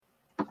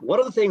one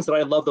of the things that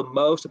I love the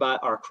most about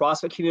our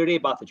CrossFit community,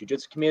 about the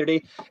Jiu-Jitsu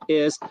community,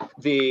 is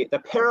the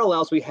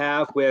parallels we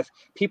have with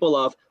people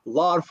of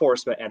law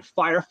enforcement and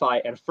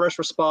firefight and first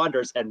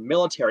responders and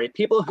military,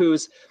 people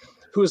whose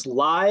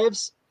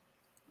lives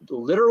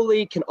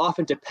literally can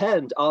often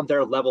depend on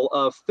their level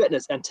of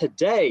fitness. And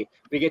today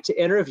we get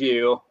to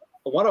interview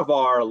one of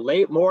our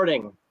late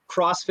morning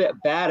CrossFit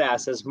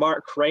badasses,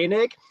 Mark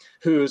Kroenig,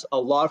 who's a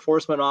law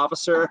enforcement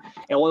officer,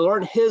 and we'll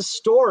learn his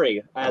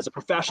story as a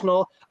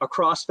professional, a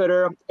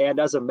CrossFitter, and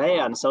as a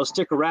man. So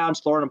stick around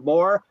to learn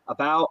more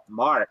about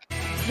Mark.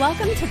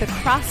 Welcome to the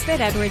CrossFit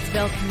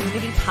Edwardsville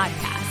Community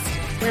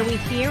Podcast, where we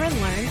hear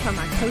and learn from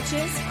our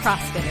coaches,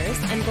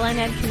 CrossFitters, and Glen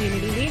Ed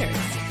community leaders.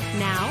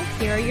 Now,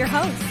 here are your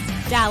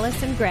hosts,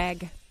 Dallas and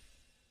Greg.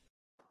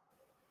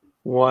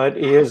 What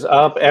is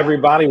up,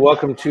 everybody?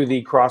 Welcome to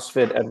the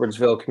CrossFit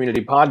Edwardsville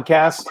Community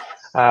Podcast,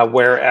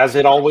 where, as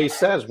it always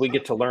says, we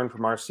get to learn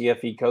from our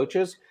CFE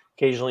coaches,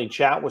 occasionally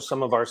chat with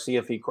some of our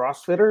CFE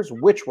CrossFitters,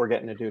 which we're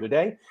getting to do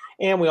today,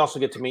 and we also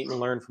get to meet and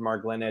learn from our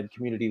Glen Ed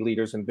community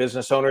leaders and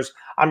business owners.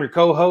 I'm your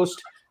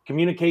co-host,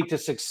 Communicate to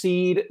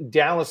Succeed,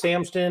 Dallas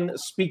Amston,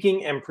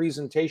 speaking and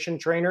presentation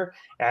trainer,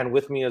 and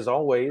with me, as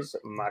always,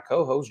 my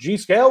co-host, G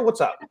Scale.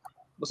 What's up?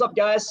 What's up,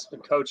 guys? I'm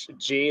Coach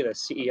G, the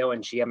CEO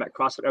and GM at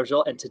CrossFit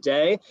Edwardsville. And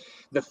today,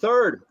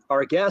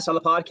 our guest on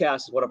the podcast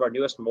is one of our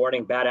newest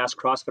morning badass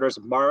CrossFitters,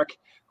 Mark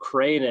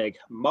Kroenig.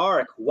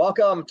 Mark,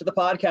 welcome to the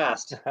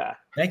podcast.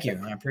 Thank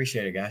you. I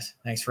appreciate it, guys.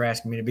 Thanks for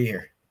asking me to be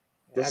here.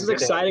 This is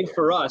exciting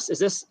for us. Is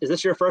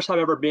this your first time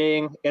ever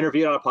being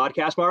interviewed on a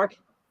podcast, Mark?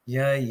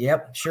 Yeah,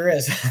 yep, sure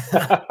is.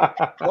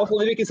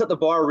 Hopefully we can set the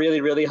bar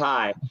really, really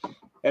high.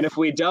 And if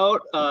we don't,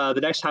 the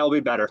next time will be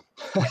better.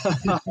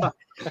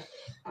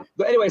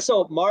 But anyway,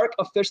 so Mark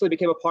officially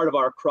became a part of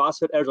our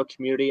CrossFit Edwardsville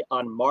community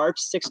on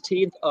March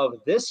 16th of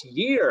this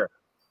year.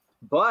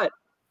 But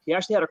he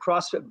actually had a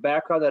CrossFit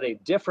background at a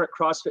different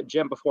CrossFit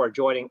gym before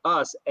joining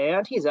us.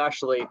 And he's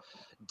actually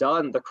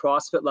done the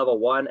CrossFit Level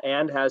 1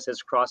 and has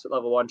his CrossFit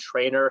Level 1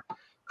 trainer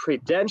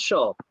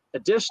credential.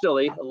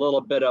 Additionally, a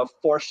little bit of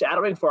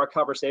foreshadowing for our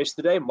conversation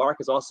today. Mark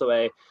is also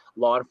a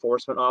law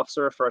enforcement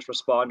officer, first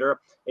responder,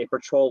 a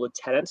patrol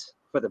lieutenant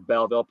for the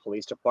Belleville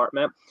Police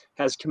Department,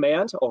 has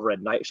command over a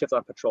night shift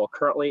on patrol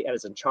currently, and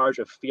is in charge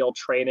of field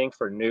training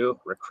for new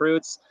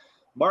recruits.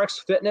 Mark's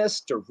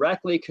fitness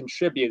directly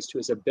contributes to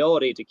his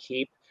ability to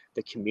keep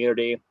the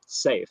community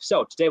safe.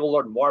 So today we'll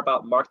learn more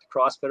about Mark the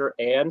CrossFitter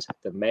and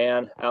the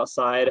man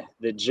outside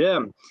the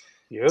gym.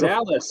 Beautiful.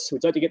 Dallas,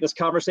 we'd like to get this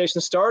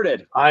conversation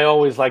started. I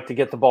always like to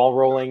get the ball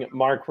rolling.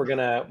 Mark, we're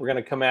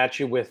gonna come at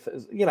you with,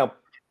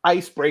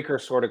 icebreaker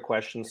sort of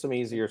questions, some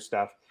easier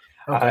stuff.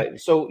 Okay.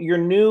 So you're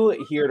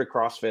new here to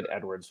CrossFit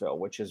Edwardsville,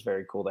 which is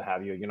very cool to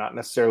have you. You're not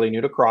necessarily new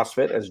to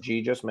CrossFit, as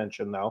G just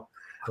mentioned, though.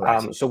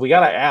 So we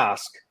got to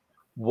ask,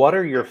 what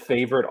are your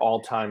favorite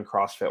all-time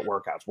CrossFit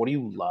workouts? What do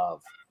you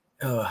love?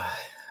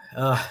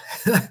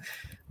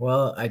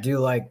 Well, I do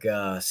like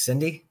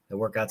Cindy, the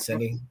workout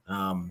Cindy.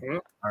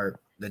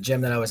 The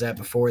gym that I was at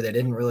before, they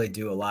didn't really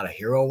do a lot of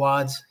hero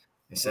wads.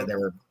 They said they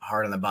were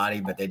hard on the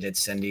body, but they did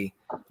Cindy.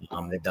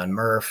 They've done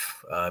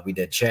Murph. We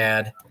did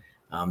Chad.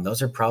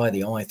 Those are probably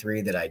the only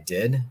three that I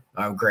did.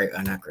 Oh, great.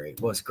 Not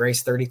great. What was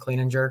Grace 30 clean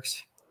and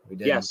jerks? We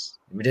did. Yes.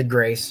 We did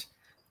Grace.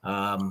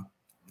 And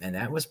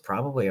that was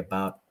probably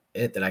about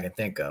it that I can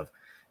think of.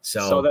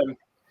 So then,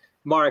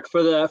 Mark,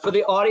 for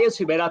the audience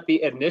who may not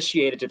be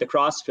initiated to the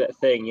CrossFit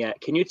thing yet,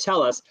 can you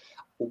tell us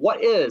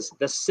what is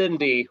the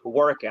Cindy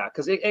workout?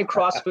 Because in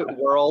CrossFit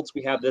worlds,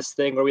 we have this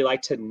thing where we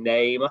like to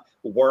name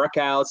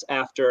workouts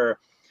after,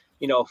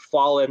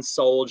 fallen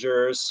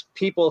soldiers,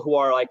 people who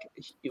are like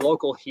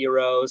local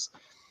heroes,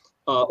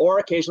 or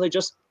occasionally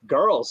just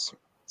girls.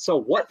 So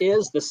what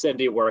is the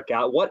Cindy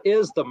workout? What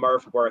is the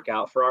Murph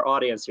workout for our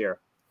audience here?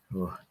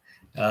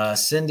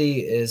 Cindy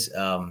is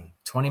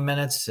 20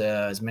 minutes,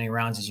 as many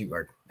rounds as you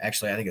are.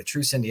 Actually, I think a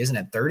true Cindy, isn't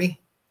it 30?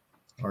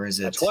 Or is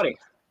it 20?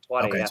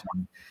 20, okay, yeah.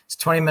 It's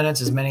 20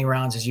 minutes, as many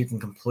rounds as you can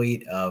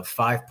complete of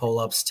 5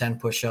 pull-ups, 10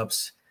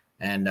 push-ups,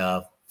 and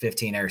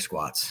 15 air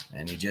squats.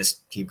 And you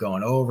just keep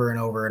going over and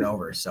over and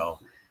over. So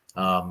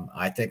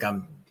I think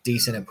I'm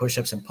decent at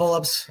push-ups and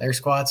pull-ups. Air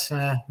squats,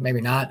 maybe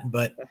not,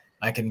 but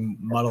I can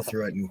muddle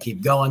through it and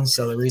keep going.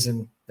 So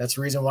that's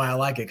the reason why I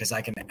like it, because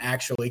I can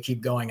actually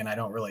keep going and I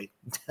don't really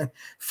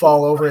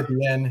fall over at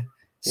the end,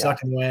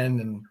 sucking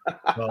wind. And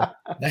well,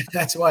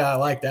 that's why I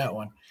like that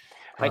one.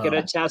 I can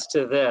attest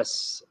to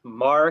this.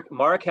 Mark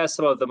has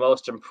some of the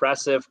most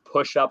impressive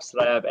push-ups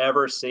that I have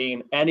ever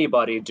seen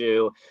anybody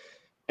do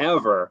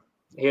ever.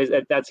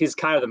 He's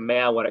kind of the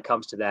man when it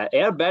comes to that,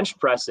 and bench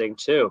pressing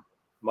too.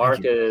 Mark,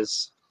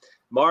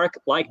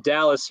 like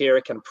Dallas here,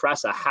 can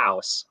press a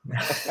house.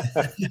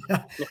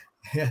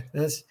 Yeah,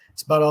 that's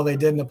about all they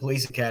did in the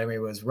police academy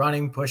was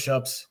running,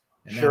 push-ups,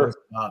 and that was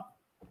about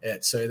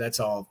it. So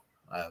that's all.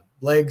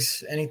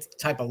 Legs, any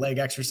type of leg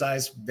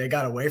exercise, they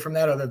got away from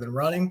that other than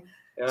running.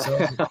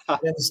 So I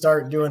didn't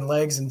start doing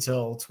legs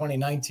until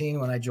 2019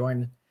 when I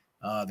joined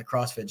the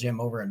CrossFit gym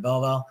over in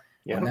Belleville.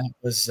 Yeah. And that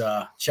was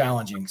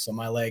challenging. So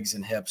my legs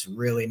and hips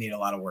really need a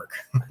lot of work.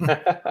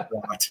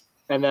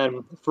 And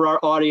then for our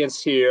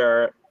audience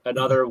here,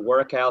 another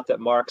workout that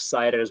Mark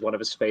cited as one of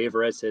his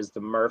favorites is the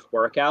Murph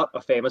workout,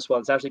 a famous one.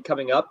 It's actually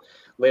coming up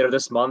later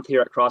this month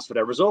here at CrossFit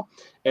Edwardsville.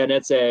 And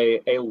it's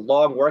a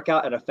long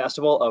workout and a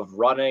festival of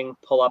running,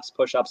 pull-ups,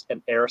 push-ups,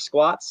 and air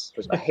squats.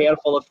 There's a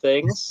handful of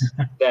things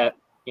that,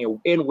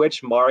 in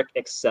which Mark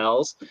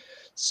excels.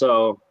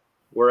 So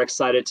we're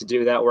excited to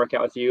do that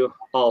workout with you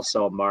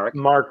also, Mark.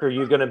 Mark, are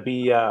you going to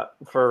be,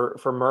 for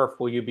Murph,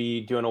 will you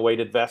be doing a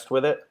weighted vest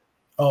with it?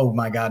 Oh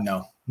my God,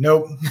 no.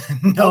 Nope.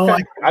 No,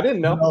 okay. I didn't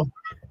know.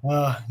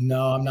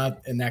 No, I'm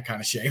not in that kind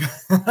of shape.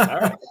 All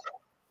right.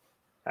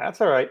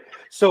 That's all right.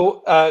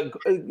 So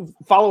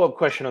follow-up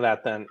question to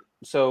that then.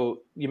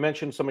 So you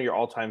mentioned some of your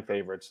all-time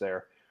favorites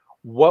there.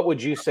 What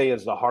would you say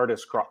is the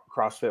hardest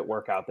CrossFit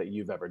workout that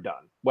you've ever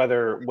done,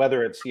 whether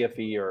it's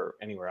CFE or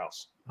anywhere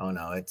else? Oh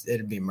no,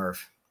 it'd be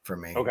Murph for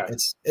me. Okay.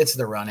 It's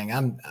the running.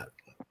 I'm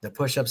the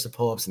push-ups, the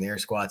pull-ups, and the air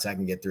squats I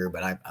can get through,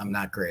 but I'm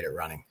not great at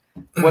running.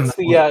 What's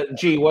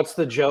the what's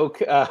the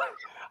joke?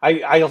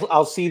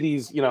 I'll see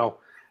these,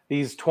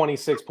 these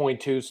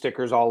 26.2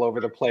 stickers all over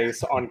the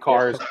place on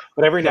cars,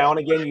 but every now and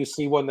again you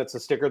see one that's a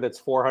sticker that's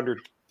 400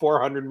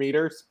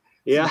 meters.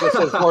 Yeah. So it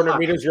says 400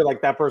 meters. You're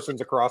like, that person's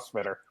a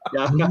CrossFitter.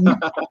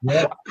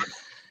 Yeah.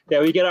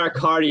 Yeah, we get our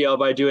cardio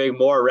by doing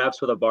more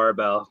reps with a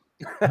barbell.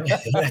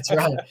 That's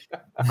right.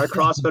 Our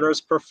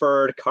CrossFitters'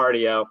 preferred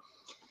cardio.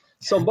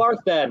 So Mark,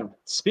 then,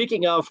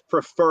 speaking of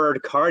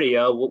preferred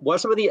cardio, what are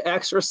some of the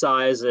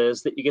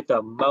exercises that you get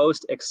the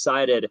most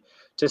excited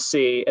to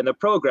see in the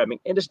programming?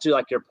 And just do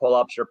like your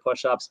pull-ups, your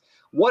push-ups.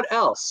 What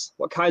else?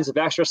 What kinds of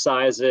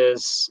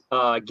exercises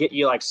get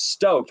you like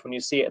stoked when you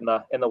see it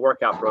in the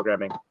workout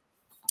programming?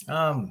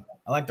 I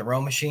like the row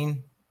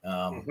machine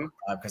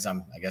because I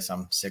guess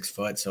I'm 6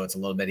 foot, so it's a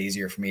little bit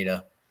easier for me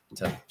to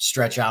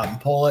stretch out and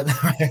pull it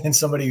than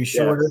somebody who's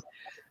shorter.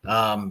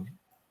 Yeah.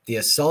 The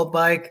assault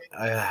bike,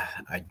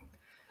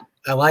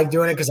 I like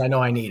doing it because I know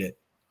I need it.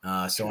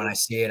 So when I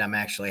see it, I'm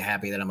actually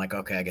happy that I'm like,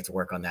 okay, I get to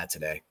work on that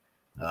today.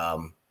 I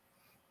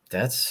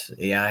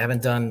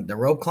haven't done the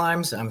rope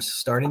climbs. I'm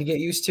starting to get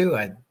used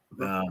to.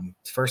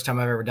 First time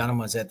I've ever done them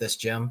was at this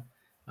gym.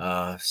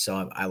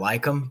 So I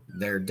like them.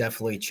 They're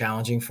definitely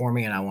challenging for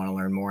me and I want to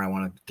learn more. I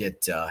want to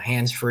get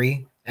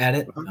hands-free at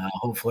it.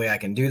 Hopefully I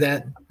can do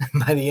that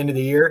by the end of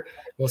the year.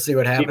 We'll see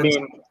what happens.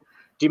 Do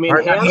you mean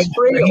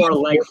hands-free or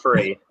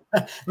leg-free?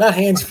 Not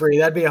hands-free.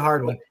 That'd be a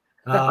hard one.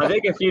 I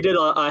think if you did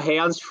a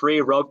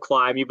hands-free rope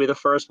climb, you'd be the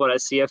first one at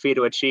CFE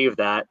to achieve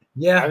that.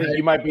 Yeah, I think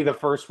you might be the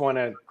first one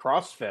at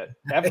CrossFit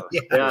ever.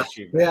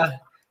 Yeah.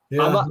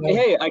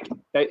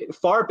 Hey,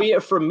 far be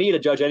it from me to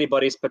judge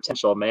anybody's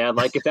potential, man.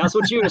 Like if that's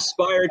what you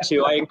aspire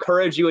to, I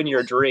encourage you in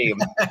your dream.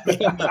 I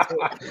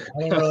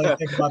didn't really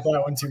think about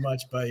that one too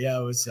much, but yeah,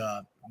 it was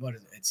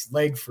it's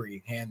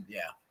leg-free, hand,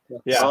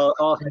 Yeah.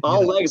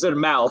 All legs and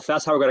mouth.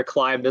 That's how we're going to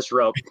climb this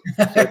rope.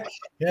 Yeah,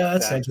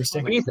 that's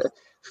interesting.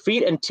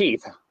 Feet and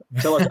teeth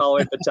until it's all the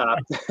way at the top.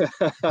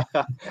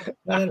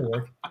 That'll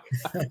work.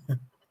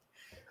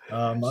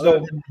 Other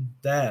than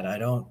that, I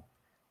don't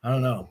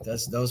know.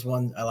 That's those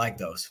ones. I like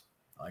those.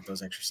 I like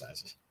those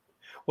exercises.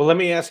 Well, let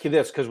me ask you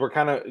this, because we're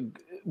kind of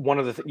one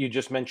of the you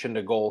just mentioned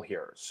a goal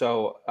here.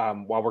 So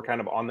while we're kind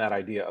of on that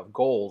idea of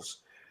goals,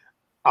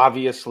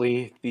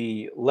 obviously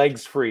the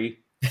legs free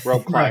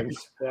rope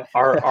climbs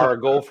are a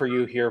goal for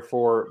you here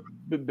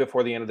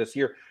before the end of this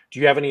year. Do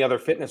you have any other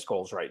fitness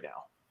goals right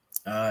now?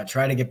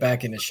 Try to get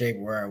back into shape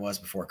where I was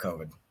before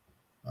COVID.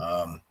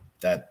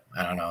 That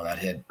I don't know. That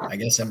hit. I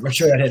guess I'm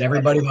sure that hit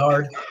everybody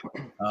hard.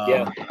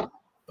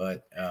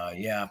 But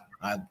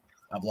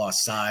I've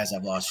lost size.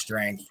 I've lost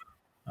strength.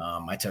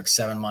 I took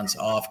 7 months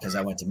off because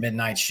I went to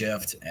midnight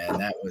shift,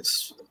 and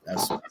it's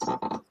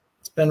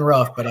been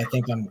rough. But I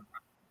think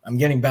I'm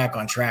getting back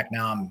on track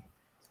now. I'm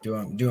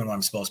doing what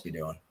I'm supposed to be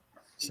doing.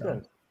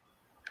 So.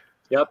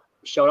 Yep.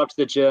 Showing up to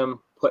the gym,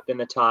 putting in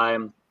the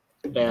time.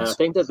 And I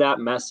think that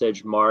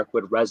message, Mark,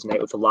 would resonate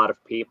with a lot of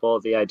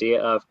people. The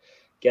idea of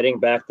getting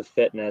back the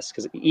fitness,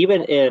 because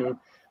even in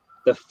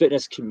the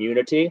fitness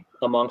community,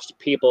 amongst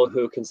people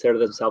who consider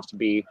themselves to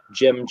be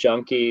gym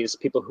junkies,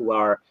 people who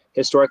are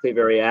historically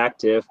very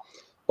active,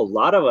 a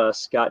lot of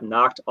us got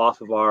knocked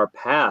off of our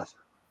path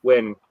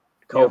when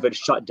COVID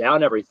shut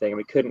down everything and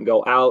we couldn't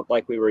go out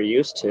like we were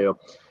used to.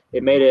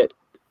 It made it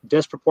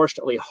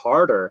disproportionately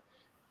harder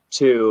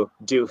to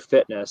do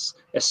fitness,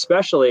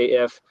 especially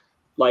if,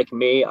 like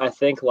me, I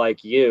think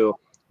like you,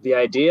 the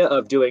idea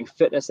of doing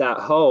fitness at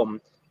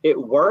home,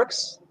 it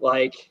works.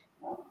 Like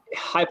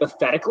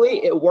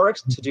hypothetically, it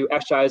works to do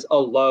exercise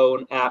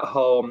alone at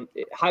home.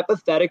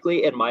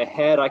 Hypothetically, in my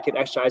head, I could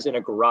exercise in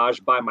a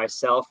garage by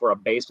myself or a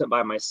basement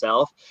by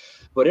myself.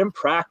 But in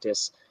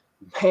practice,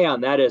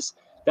 man,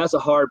 that's a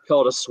hard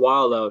pill to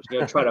swallow.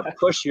 Try to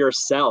push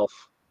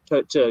yourself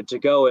to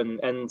go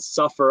and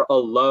suffer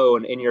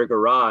alone in your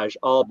garage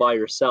all by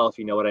yourself.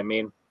 You know what I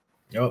mean?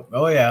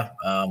 Oh yeah.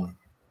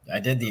 I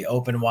did the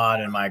open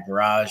WOD in my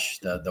garage,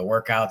 the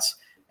workouts,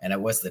 and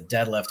it was the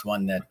deadlift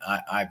one that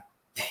I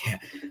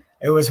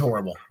it was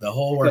horrible. The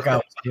whole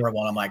workout was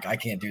horrible. And I'm like, I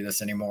can't do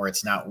this anymore.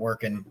 It's not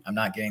working. I'm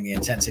not getting the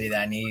intensity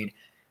that I need.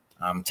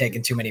 I'm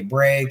taking too many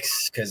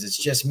breaks because it's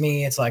just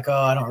me. It's like, oh,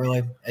 I don't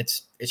really,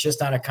 it's just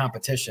not a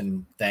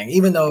competition thing,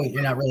 even though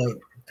you're not really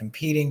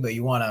competing, but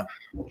you want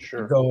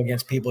to go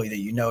against people that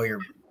you know you're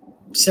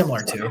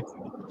similar to.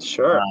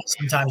 Sure.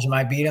 Sometimes you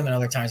might beat them and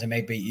other times they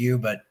may beat you,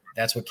 but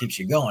that's what keeps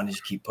you going, is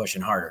you keep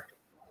pushing harder.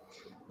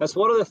 That's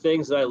one of the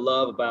things that I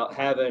love about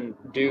having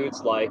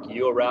dudes like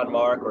you around,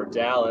 Mark, or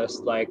Dallas.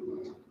 Like,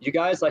 you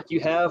guys, like, you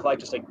have like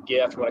just a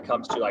gift when it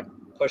comes to like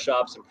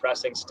push-ups and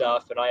pressing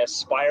stuff, and I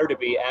aspire to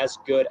be as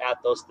good at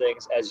those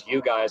things as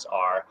you guys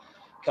are,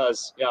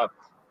 because I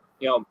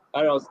don't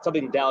know,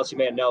 something Dallas you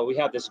may know, we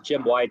have this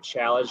gym-wide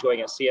challenge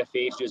going at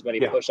CFE to do as many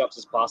push-ups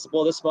as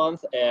possible this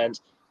month, and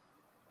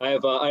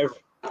I've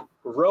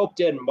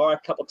roped in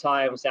Mark a couple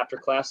times after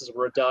classes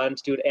were done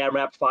to do an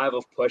AMRAP 5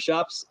 of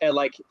push-ups, and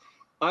like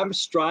I'm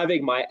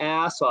striving my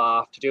ass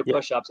off to do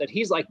push-ups, and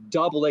he's like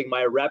doubling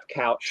my rep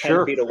count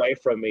 10 feet away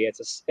from me.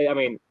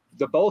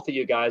 The both of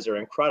you guys are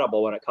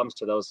incredible when it comes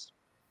to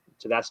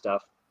that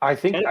stuff. I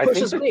think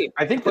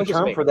the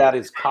term for that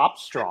is cop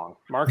strong.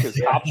 Mark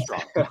is cop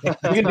strong.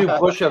 You can do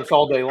push-ups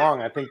all day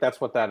long. I think that's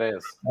what that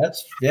is.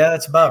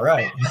 That's about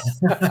right.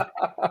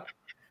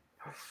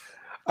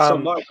 So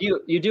Mark,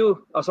 you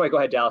do. Oh, sorry. Go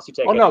ahead, Dallas. You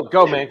take it. Oh no,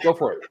 go man, go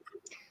for it.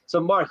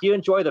 So Mark, you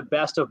enjoy the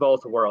best of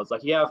both worlds.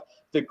 Like, you have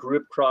the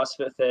group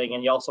CrossFit thing,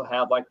 and you also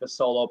have like the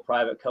solo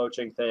private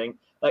coaching thing.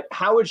 Like,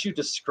 how would you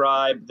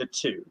describe the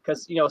two?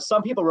 Because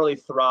some people really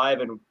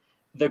thrive in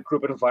the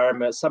group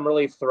environment. Some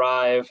really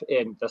thrive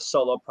in the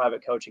solo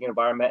private coaching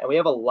environment. And we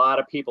have a lot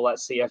of people at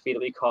CFE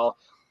that we call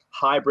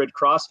hybrid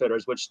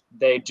CrossFitters, which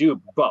they do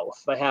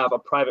both. They have a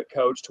private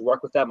coach to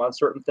work with them on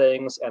certain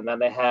things, and then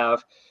they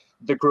have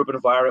the group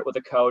environment with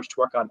a coach to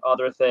work on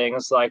other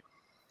things. Like,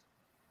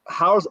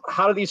 how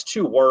do these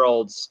two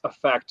worlds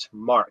affect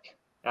Mark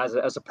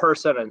as a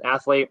person, an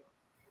athlete?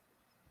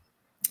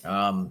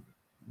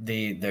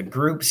 The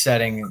group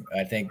setting,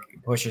 I think,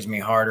 pushes me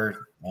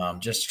harder,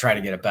 just to try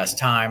to get a best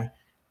time,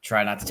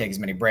 try not to take as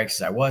many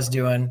breaks as I was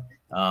doing,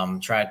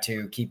 try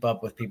to keep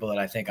up with people that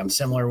I think I'm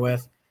similar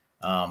with.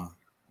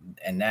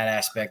 And that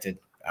aspect,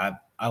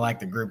 I like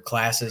the group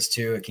classes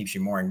too. It keeps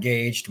you more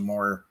engaged,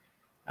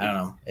 I don't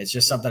know. It's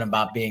just something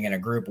about being in a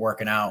group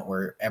working out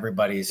where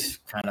everybody's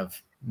kind of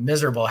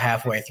miserable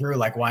halfway through.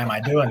 Like, why am I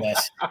doing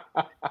this?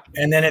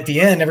 And then at the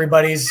end,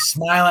 everybody's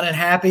smiling and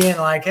happy and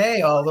like,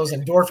 hey, all those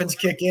endorphins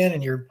kick in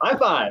and you're high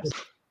fives.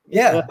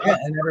 Yeah.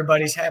 And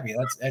everybody's happy.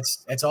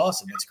 That's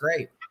awesome. It's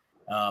great.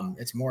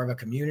 It's more of a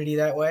community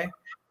that way.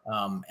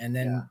 And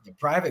then the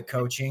private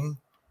coaching,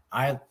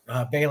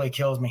 Bailey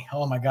kills me.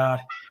 Oh my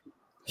God.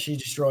 She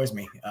destroys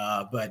me.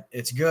 But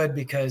it's good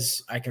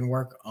because I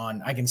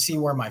can see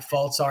where my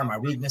faults are, my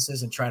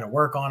weaknesses, and try to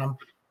work on them.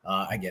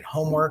 I get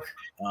homework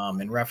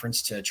in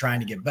reference to trying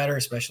to get better,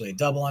 especially at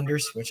double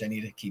unders, which I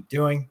need to keep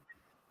doing.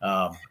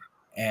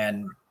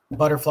 And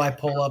butterfly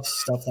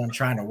pull-ups, stuff that I'm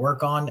trying to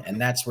work on. And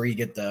that's where you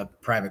get the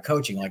private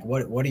coaching. Like,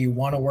 what do you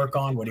want to work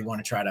on? What do you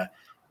want to try to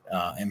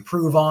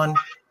improve on?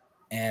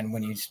 And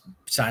when you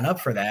sign up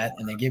for that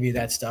and they give you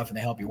that stuff and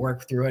they help you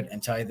work through it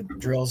and tell you the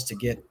drills to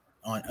get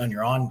on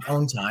your own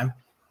time,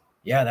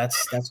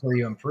 that's where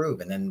you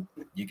improve. And then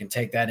you can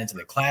take that into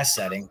the class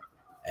setting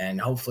and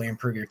hopefully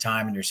improve your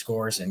time and your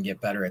scores and get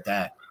better at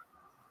that.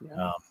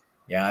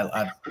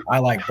 I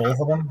like both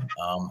of them.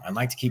 I'd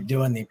like to keep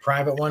doing the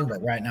private one,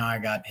 but right now I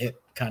got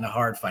hit kind of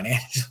hard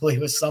financially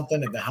with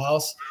something at the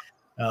house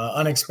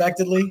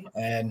unexpectedly.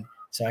 And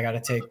so I got to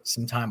take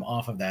some time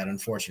off of that,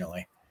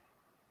 unfortunately.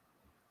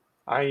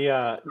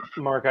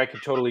 Mark, I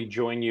could totally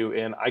join you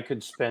in. I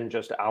could spend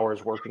just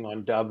hours working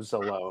on dubs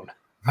alone.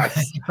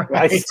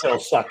 I still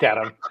suck at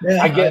them.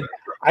 Yeah,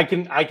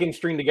 I can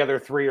string together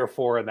 3 or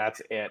 4 and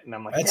that's it. And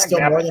I'm like, that's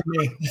still more than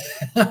me.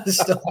 That's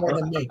still more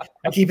than me.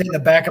 I keep it in the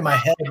back of my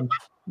head. I'm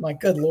like,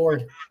 good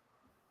Lord.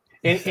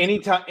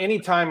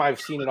 Anytime I've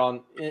seen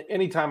it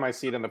anytime I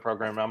see it in the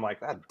program, I'm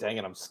like, God dang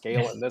it, I'm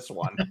scaling this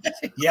one.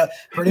 Yeah.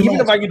 Even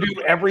if I could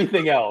do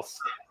everything else,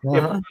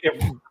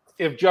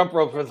 if jump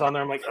rope was on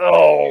there, I'm like,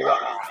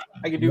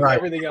 I can do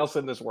everything else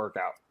in this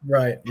workout.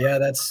 Right. Yeah,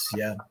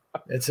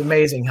 it's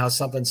amazing how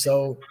something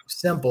so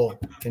simple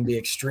can be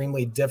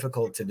extremely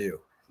difficult to do.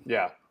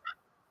 Yeah.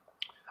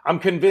 I'm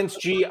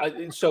convinced,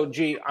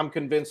 I'm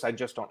convinced I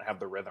just don't have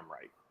the rhythm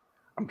right.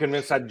 I'm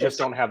convinced I just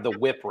don't have the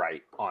whip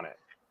right on it.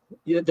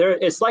 Yeah,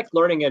 it's like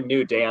learning a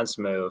new dance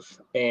move.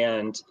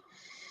 And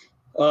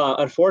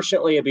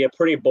unfortunately, it'd be a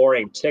pretty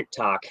boring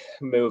TikTok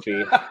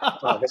movie.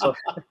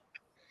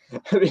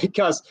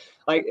 Because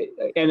I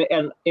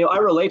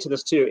relate to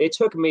this too. It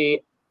took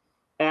me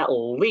at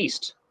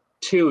least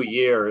 2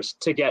 years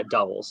to get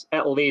doubles,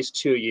 at least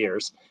 2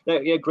 years. Now,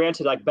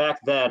 granted, like back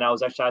then I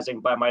was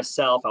exercising by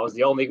myself. I was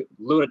the only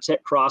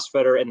lunatic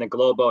CrossFitter in the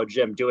Globo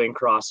gym doing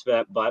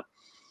CrossFit, but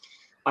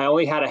I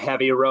only had a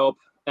heavy rope.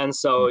 And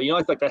so,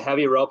 like the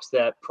heavy ropes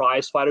that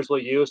prize fighters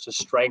will use to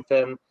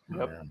strengthen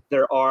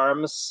their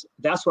arms,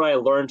 that's what I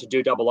learned to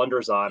do double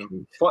unders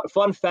on.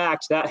 Fun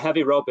fact, that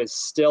heavy rope is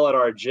still at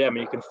our gym.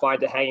 You can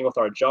find it hanging with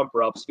our jump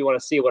ropes if you want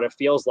to see what it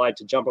feels like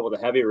to jump up with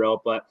a heavy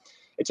rope. But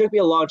it took me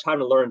a long time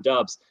to learn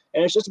dubs.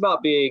 And it's just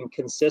about being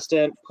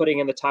consistent, putting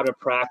in the time to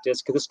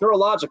practice, because it's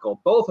neurological.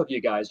 Both of you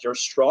guys, you're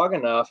strong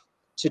enough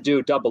to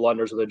do double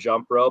unders with a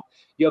jump rope.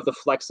 You have the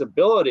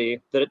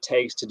flexibility that it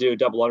takes to do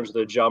double unders with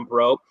a jump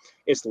rope.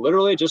 It's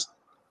literally just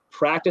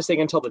practicing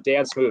until the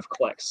dance move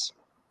clicks.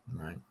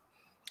 Right.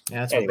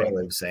 Yeah, that's what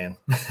Bailey was saying.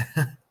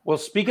 Well,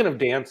 speaking of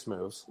dance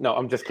moves, no,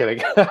 I'm just kidding.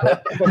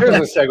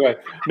 Here's a segue.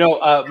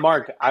 No,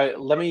 Mark,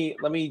 let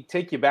me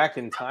take you back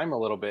in time a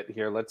little bit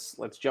here. Let's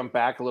jump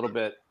back a little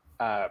bit.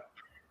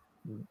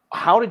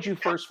 How did you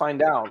first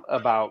find out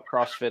about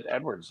CrossFit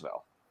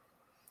Edwardsville?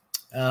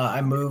 I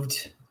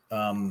moved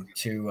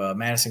to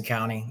Madison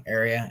County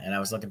area, and I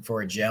was looking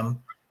for a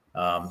gym.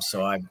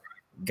 So I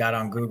got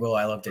on Google.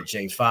 I looked at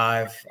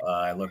J5.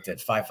 I looked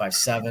at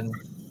 557.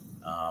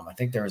 I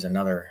think there was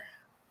another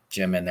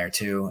gym in there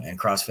too, and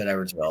CrossFit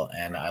Edwardsville.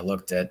 And I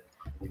looked at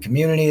the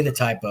community, the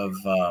type of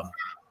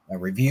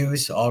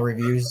reviews, all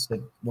reviews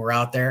that were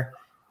out there.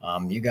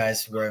 You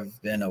guys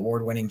have been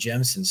award-winning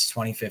gym since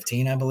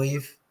 2015, I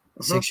believe,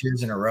 6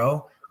 years in a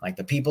row, like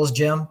the People's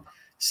Gym.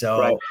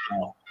 So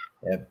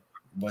it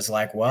was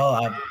like,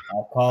 well,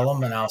 I'll call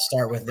them and I'll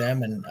start with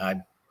them. And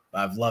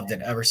I've loved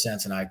it ever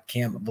since. And I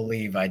can't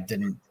believe I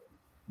don't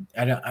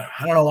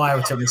know why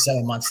it took me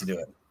 7 months to do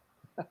it.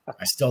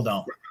 I still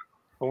don't.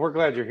 Well, we're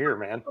glad you're here,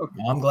 man.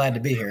 I'm glad to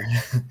be here.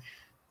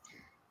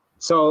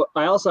 So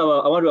I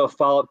also I want to do a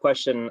follow-up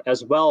question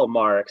as well,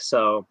 Mark.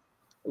 So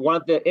one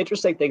of the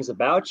interesting things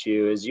about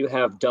you is you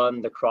have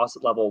done the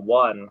CrossFit Level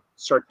 1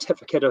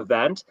 certificate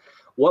event.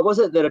 What was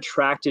it that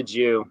attracted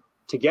you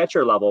to get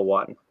your Level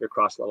 1, your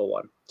CrossFit Level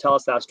 1? Tell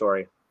us that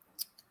story.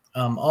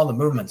 All the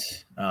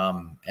movements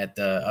at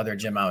the other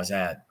gym I was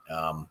at.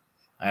 I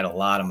had a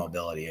lot of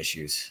mobility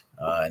issues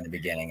in the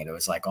beginning, and it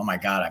was like, oh my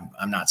God,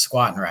 I'm not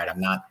squatting right. I'm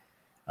not.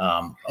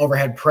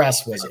 Overhead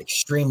press was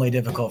extremely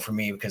difficult for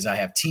me because I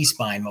have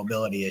T-spine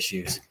mobility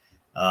issues.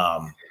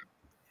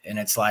 And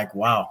it's like,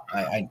 wow,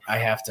 I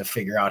have to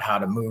figure out how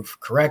to move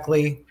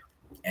correctly,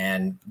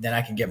 and then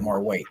I can get more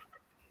weight.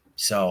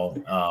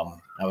 So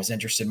I was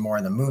interested more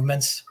in the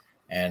movements,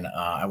 and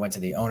I went to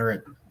the owner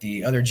at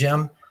the other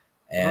gym,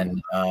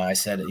 and I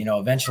said,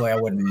 eventually I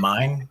wouldn't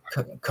mind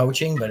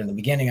coaching, but in the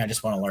beginning, I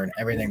just want to learn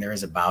everything there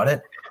is about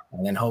it.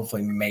 And then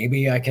hopefully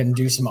maybe I can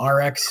do some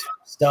RX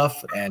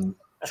stuff and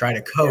try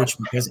to coach,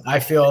 because I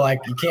feel like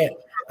you can't,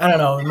 I don't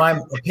know, in my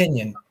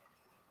opinion,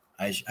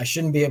 I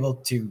shouldn't be able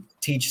to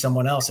teach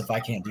someone else if I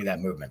can't do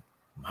that movement.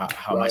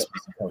 How am I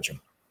supposed to coach them?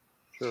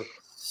 Sure.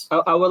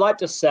 I would like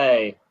to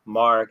say,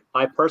 Mark,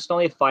 I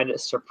personally find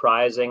it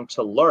surprising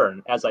to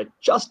learn, as I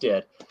just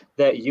did,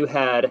 that you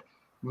had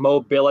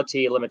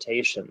mobility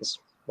limitations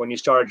when you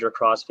started your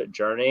CrossFit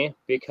journey,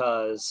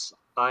 because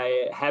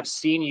I have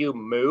seen you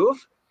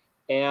move,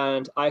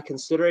 and I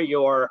consider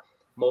your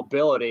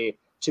mobility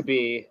to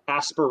be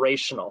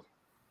aspirational.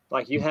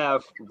 Like, you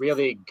have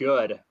really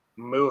good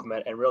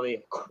movement and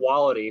really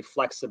quality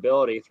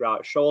flexibility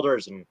throughout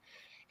shoulders and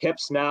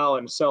hips now.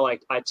 And so,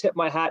 like, I tip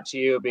my hat to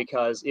you,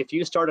 because if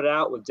you started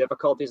out with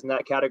difficulties in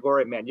that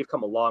category, man, you've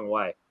come a long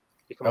way.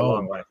 You've come a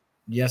long way.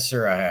 Yes,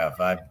 sir, I have.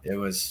 It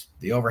was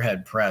the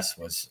overhead press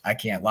I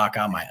can't lock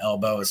on my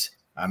elbows.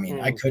 I mean,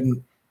 I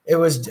couldn't. It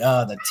was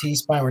the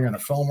T-spine where you're on the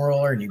foam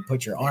roller and you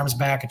put your arms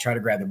back and try to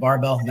grab the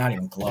barbell. Not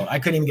even close. I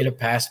couldn't even get it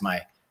past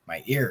my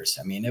ears.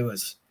 I mean, it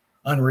was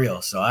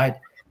unreal. So I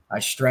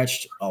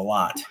stretched a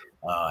lot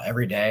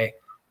every day,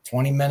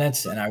 20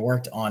 minutes, and I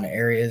worked on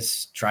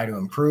areas, try to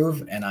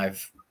improve. And I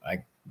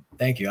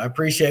thank you. I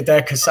appreciate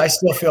that, because I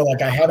still feel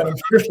like I haven't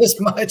improved as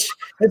much.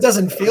 It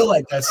doesn't feel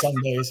like that some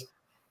days.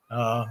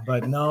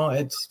 But no,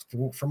 it's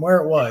from where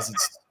it was,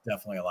 it's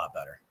definitely a lot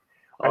better.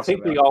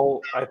 Awesome,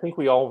 I think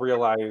we all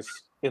realize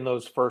in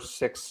those first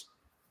six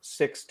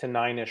to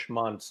 9-ish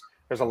months,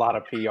 there's a lot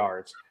of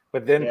PRs,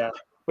 but then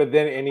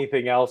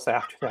anything else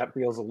after that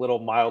feels a little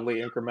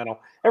mildly incremental.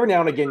 Every now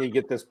and again, you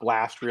get this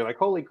blast where you're like,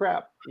 holy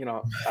crap.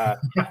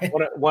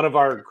 One of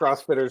our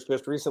CrossFitters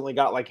just recently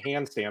got like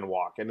handstand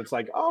walk, and it's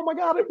like, oh my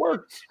God, it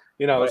works.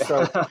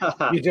 So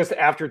you just,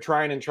 after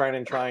trying,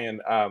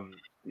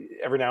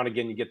 every now and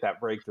again, you get that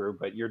breakthrough,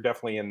 but you're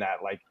definitely in that,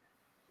 like,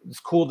 it's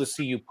cool to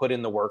see you put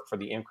in the work for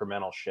the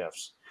incremental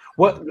shifts.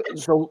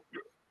 So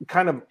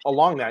kind of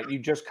along that, you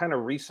just kind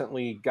of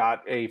recently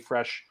got a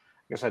fresh,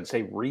 I guess I'd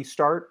say,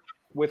 restart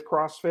with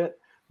CrossFit,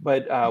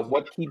 but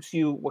what keeps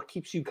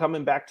you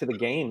coming back to the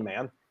game,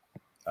 man?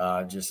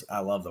 I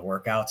love the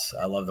workouts.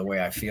 I love the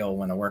way I feel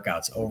when the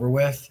workout's over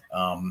with.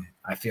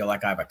 I feel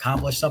like I've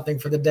accomplished something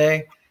for the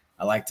day.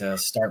 I like to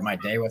start my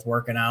day with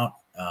working out.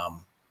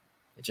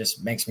 It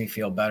just makes me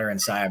feel better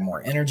inside. I have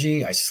more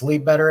energy. I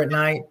sleep better at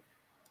night.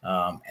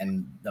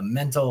 And the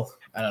mental,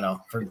 I don't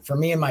know, for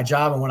me and my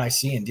job and what I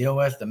see and deal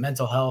with, the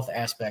mental health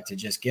aspect, to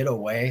just get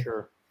away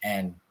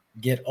and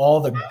get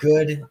all the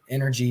good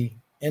energy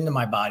into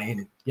my body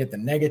and get the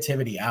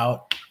negativity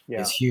out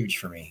is huge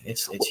for me.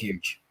 It's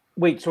huge.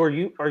 Wait, so are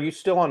you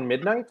still on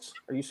midnights?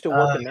 Are you still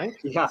working nights?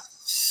 Yeah,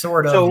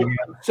 sort of.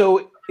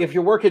 So if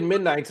you're working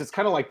midnights, it's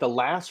kind of like the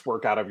last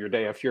workout of your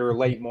day. If you're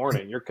late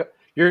morning,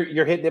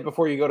 you're hitting it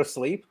before you go to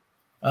sleep.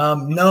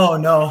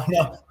 No.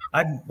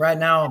 Right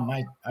now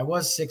I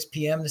was 6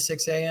 p.m. to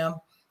 6 a.m.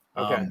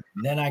 Okay.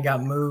 Then I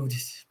got moved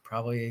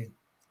probably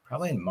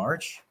in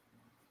March,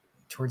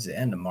 towards the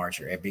end of March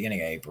or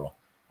beginning of April,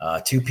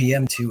 2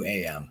 p.m. 2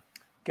 a.m.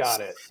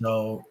 Got it.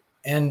 So,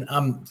 and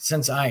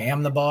since I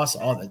am the boss,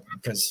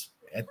 because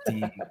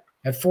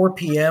at 4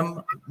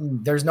 p.m.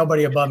 there's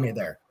nobody above me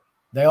there.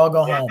 They all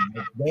go home.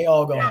 They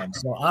all go home.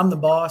 So I'm the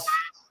boss.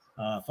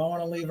 If I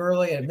want to leave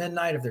early at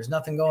midnight, if there's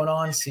nothing going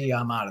on,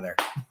 I'm out of there.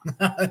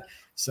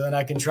 So then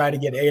I can try to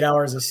get 8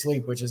 hours of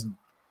sleep, which is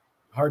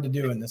hard to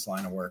do in this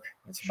line of work.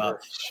 It's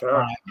about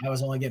 5. I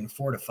was only getting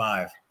 4 to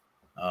 5.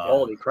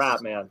 Holy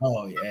crap, man.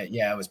 Oh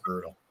yeah, it was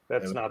brutal.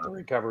 That's not the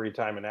recovery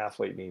time an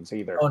athlete needs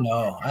either. Oh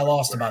no, I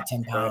lost about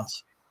 10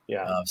 pounds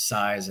of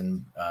size,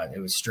 and it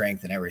was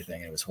strength and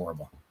everything. It was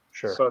horrible.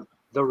 Sure. So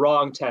the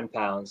wrong 10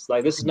 pounds.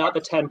 Like, this is not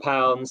the 10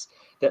 pounds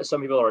that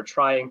some people are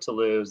trying to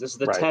lose. This is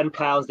the 10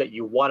 pounds that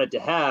you wanted to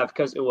have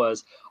because it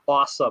was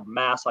awesome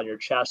mass on your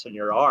chest and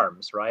your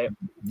arms, right?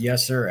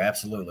 Yes, sir.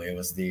 Absolutely. It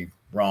was the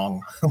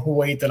wrong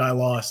weight that I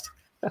lost.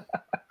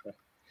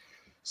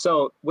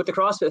 So with the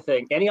CrossFit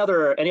thing, any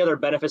other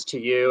benefits to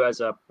you as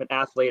an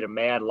athlete, a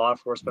man, law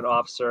enforcement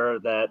officer,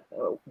 that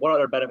what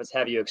other benefits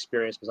have you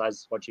experienced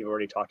besides what you've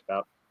already talked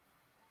about?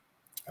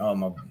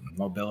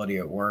 Mobility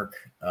at work.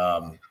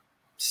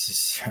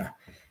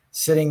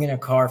 Sitting in a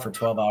car for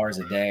 12 hours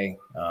a day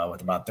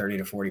with about 30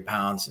 to 40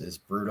 pounds is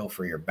brutal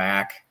for your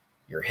back,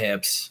 your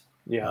hips,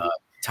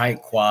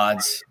 tight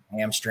quads,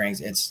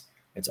 hamstrings. It's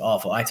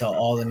awful. I tell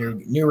all the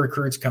new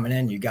recruits coming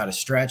in, you got to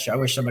stretch. I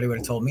wish somebody would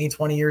have told me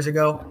 20 years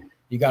ago,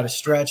 you got to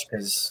stretch,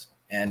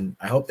 and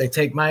I hope they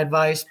take my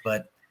advice,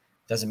 but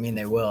doesn't mean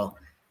they will.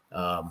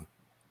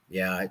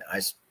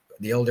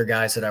 The older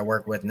guys that I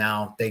work with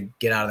now, they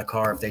get out of the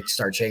car. If they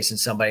start chasing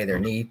somebody, their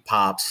knee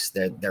pops,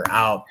 they're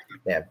out,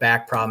 they have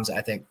back problems.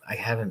 I think I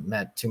haven't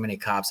met too many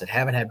cops that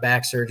haven't had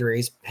back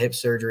surgeries, hip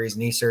surgeries,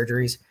 knee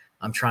surgeries.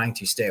 I'm trying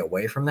to stay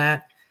away from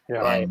that.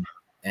 Yeah.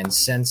 And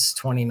since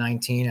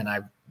 2019 and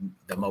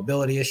the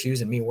mobility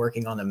issues and me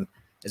working on them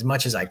as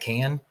much as I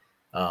can,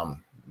 I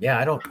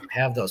don't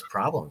have those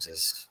problems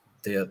as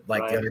the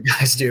other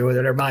guys do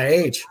that are my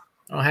age.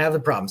 I don't have the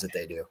problems that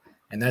they do.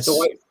 And that's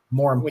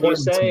more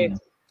important to me.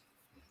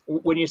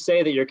 When you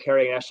say that you're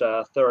carrying an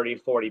extra 30,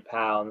 40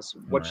 pounds,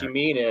 what you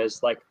mean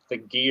is like the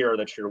gear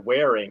that you're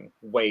wearing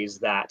weighs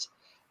that.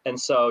 And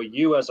so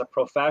you as a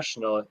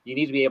professional, you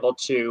need to be able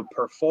to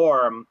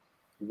perform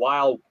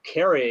while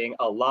carrying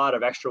a lot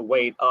of extra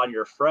weight on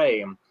your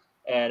frame.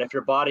 And if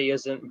your body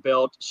isn't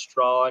built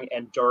strong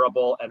and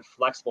durable and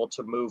flexible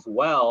to move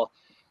well,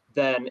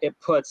 then it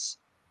puts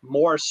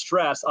more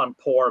stress on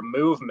poor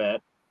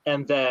movement,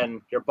 and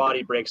then your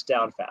body breaks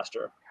down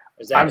faster.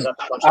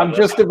 I'm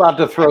just about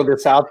to throw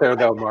this out there,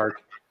 though,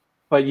 Mark,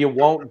 but you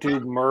won't do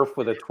Murph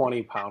with a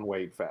 20-pound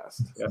weight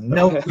vest.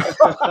 Nope.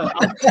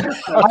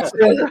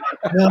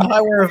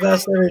 I wear a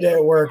vest every day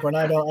at work when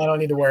I don't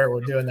need to wear it. We're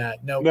doing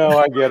that. Nope. No,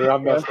 I get it.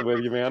 I'm messing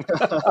with you, man.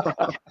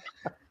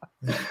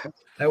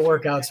 That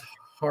workout's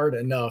hard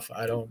enough.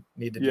 I don't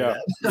need to do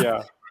that.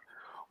 Yeah.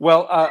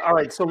 Well, all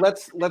right. So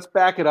let's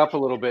back it up a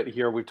little bit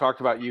here. We've talked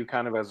about you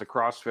kind of as a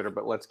CrossFitter,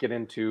 but let's get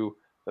into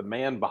the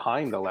man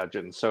behind the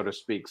legend, so to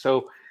speak.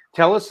 So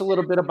tell us a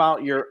little bit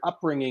about your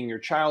upbringing, your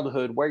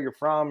childhood, where you're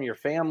from, your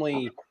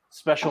family,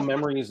 special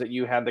memories that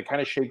you had that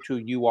kind of shaped who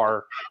you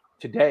are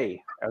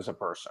today as a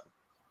person.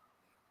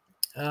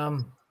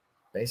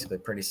 Basically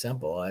pretty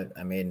simple.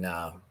 I mean,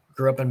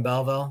 grew up in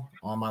Belleville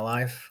all my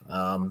life.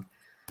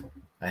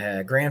 I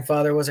had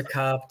grandfather was a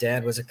cop,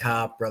 dad was a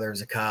cop, brother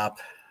was a cop,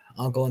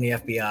 uncle in the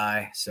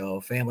FBI. So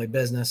family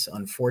business,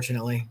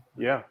 unfortunately.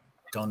 Yeah.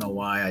 Don't know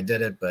why I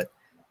did it, but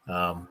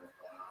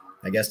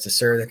I guess to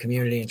serve the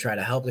community and try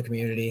to help the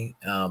community.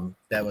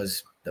 That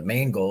was the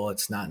main goal.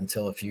 It's not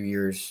until a few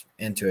years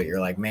into it, you're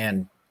like,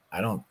 man,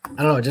 I don't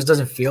know. It just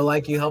doesn't feel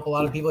like you help a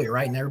lot of people. You're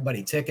writing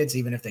everybody tickets,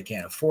 even if they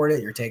can't afford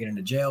it. You're taking them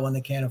to jail when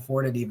they can't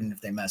afford it, even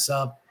if they mess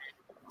up.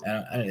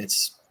 I don't know.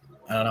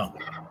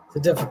 It's a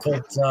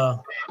difficult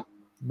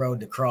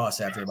road to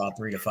cross after about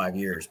 3 to 5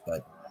 years,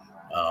 but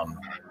I'm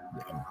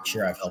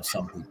sure I've helped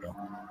some people.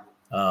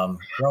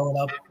 Growing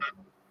up,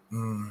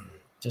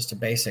 just a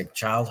basic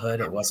childhood.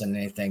 It wasn't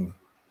anything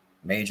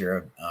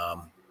major.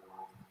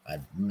 I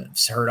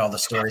heard all the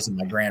stories that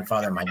my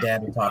grandfather and my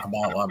dad would talk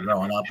about while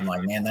growing up. I'm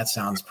like, man, that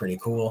sounds pretty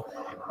cool.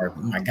 Or,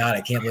 my God,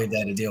 I can't believe they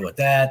had to deal with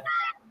that.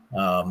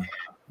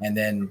 And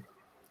then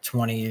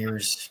 20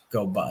 years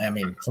go by. I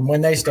mean, from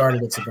when they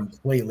started, it's a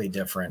completely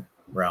different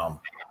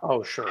realm.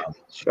 Oh, sure.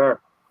 Sure.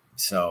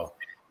 So,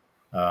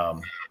 I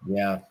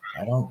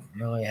don't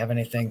really have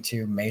anything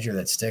too major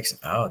that sticks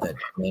out.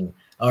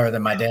 Other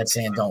than my dad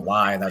saying, don't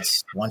lie.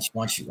 That's once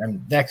you,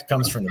 and that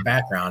comes from the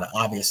background.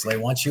 Obviously,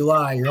 once you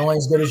lie, you're only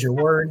as good as your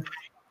word.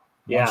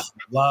 Once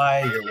you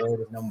lie, your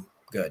word is no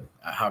good.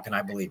 How can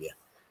I believe you?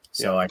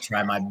 So I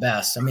try my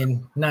best. I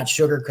mean, not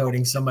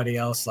sugarcoating somebody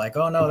else like,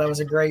 oh no, that was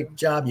a great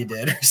job you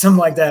did or something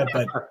like that.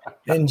 But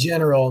in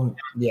general,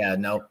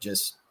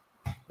 just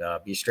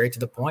be straight to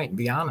the point and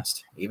be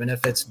honest. Even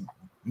if it's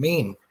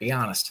mean, be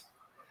honest.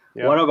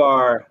 Yeah. One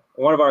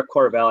of our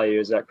core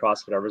values at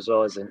CrossFit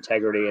Edwardsville is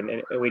integrity,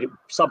 and we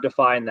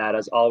subdefine that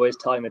as always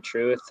telling the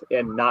truth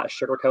and not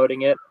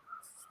sugarcoating it.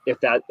 If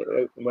that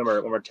when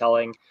we're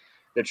telling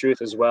the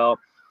truth as well.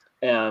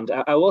 And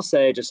I will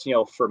say, just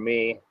for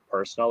me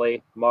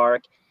personally,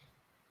 Mark,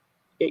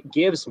 it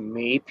gives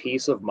me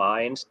peace of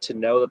mind to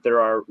know that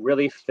there are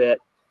really fit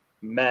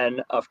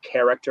men of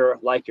character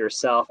like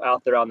yourself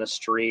out there on the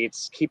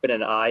streets, keeping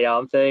an eye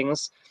on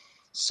things.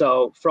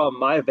 So from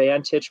my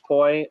vantage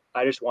point,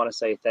 I just want to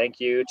say thank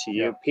you to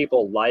you,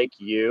 people like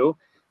you.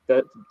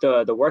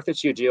 The work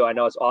that you do, I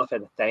know it's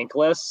often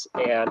thankless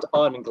and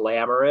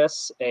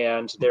unglamorous,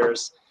 and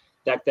there's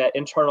that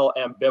internal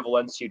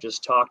ambivalence you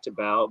just talked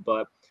about.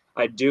 But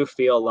I do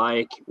feel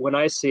like when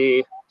I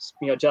see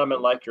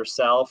gentlemen like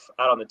yourself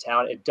out on the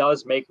town, it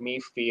does make me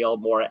feel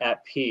more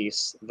at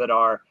peace that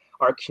our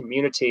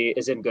community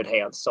is in good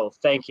hands. So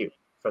thank you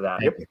for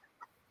that.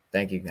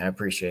 Thank you. I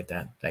appreciate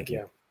that. Thank you.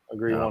 Yeah,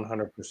 agree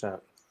 100%.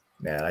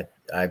 Yeah,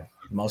 I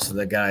most of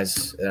the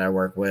guys that I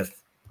work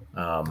with,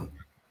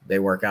 they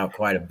work out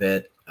quite a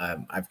bit.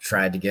 I've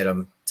tried to get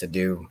them to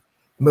do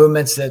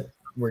movements that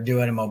we're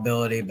doing in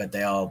mobility, but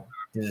they all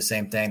do the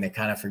same thing. They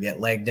kind of forget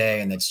leg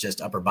day, and it's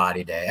just upper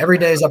body day. Every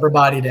day is upper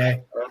body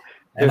day.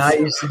 And I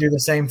used to do the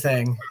same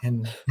thing,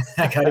 and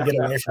I got to get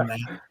away from that.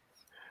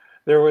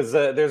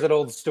 There's an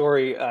old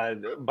story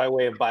by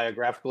way of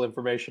biographical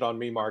information on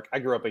me, Mark. I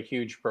grew up a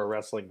huge pro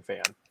wrestling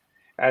fan,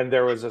 and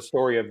there was a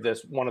story of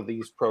one of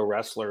these pro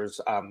wrestlers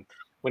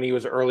when he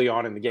was early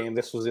on in the game.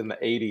 This was in the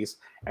 80s,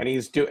 and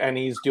he's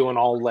doing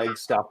all leg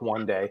stuff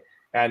one day,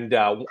 and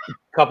a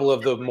couple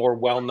of the more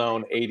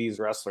well-known 80s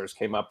wrestlers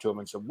came up to him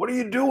and said, "What are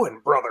you doing,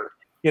 brother?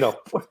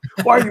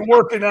 Why are you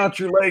working out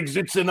your legs?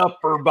 It's an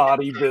upper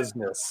body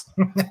business."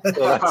 So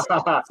that's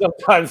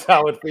sometimes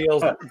how it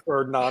feels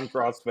for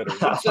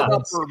non-CrossFitters. It's an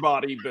upper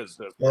body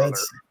business, brother.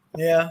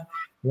 Yeah,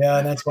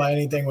 and that's why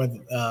anything with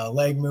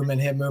leg movement,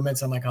 hip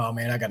movements, I'm like, oh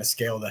man, I got to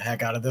scale the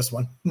heck out of this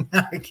one.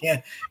 I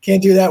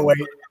can't do that weight.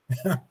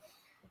 I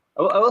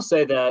will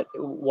say that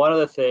one of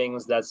the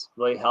things that's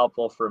really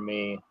helpful for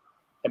me,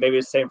 and maybe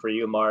the same for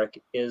you, Mark,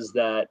 is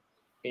that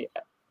the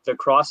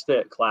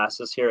CrossFit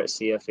classes here at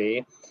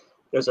CFE,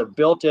 there's a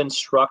built-in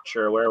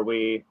structure where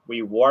we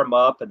warm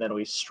up and then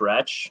we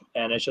stretch,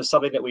 and it's just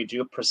something that we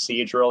do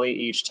procedurally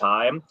each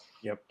time.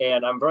 Yep.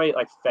 And I'm very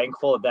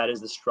thankful that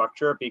is the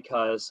structure,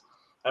 because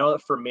I know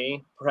that for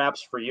me,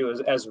 perhaps for you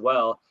as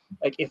well,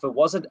 if it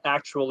wasn't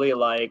actually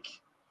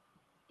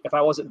if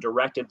I wasn't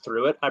directed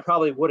through it, I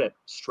probably wouldn't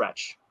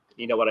stretch.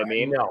 You know what I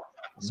mean? No.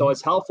 So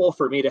it's helpful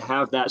for me to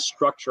have that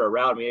structure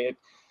around me.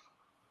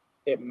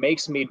 It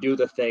makes me do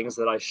the things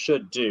that I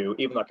should do,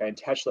 even like I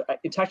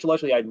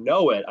intellectually I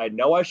know it. I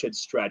know I should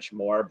stretch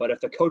more, but if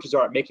the coaches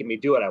aren't making me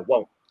do it, I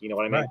won't. You know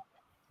what I mean? Right.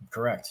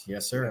 Correct.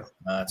 Yes, sir.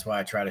 That's why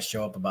I try to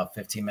show up about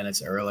 15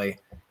 minutes early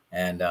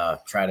and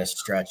try to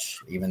stretch,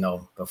 even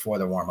though before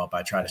the warm up,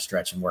 I try to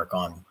stretch and work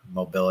on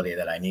mobility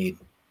that I need.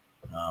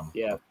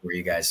 Where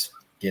you guys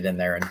get in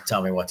there and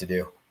tell me what to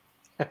do.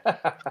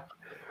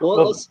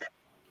 Well, let's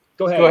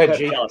go ahead. Go ahead,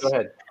 G. Go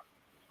ahead.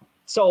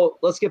 So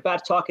let's get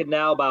back to talking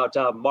now about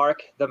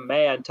Mark, the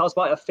man. Tell us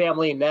about a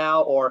family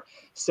now, or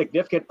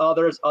significant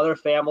others, other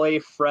family,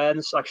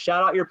 friends.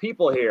 Shout out your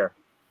people here.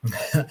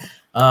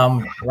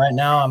 Right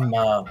now, I'm in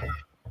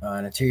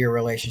a 2-year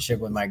relationship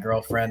with my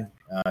girlfriend.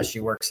 She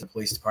works at the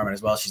police department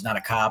as well. She's not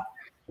a cop.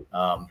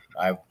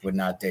 I would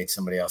not date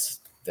somebody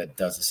else that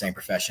does the same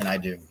profession I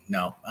do.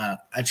 No,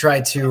 I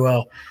try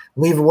to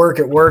leave work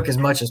at work as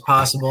much as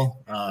possible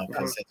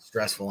because it's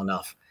stressful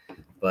enough.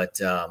 But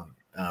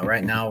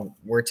right now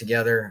we're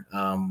together.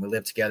 We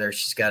live together.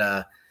 She's got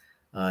a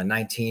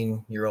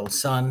 19-year-old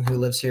son who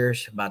lives here.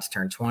 She's about to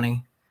turn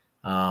 20.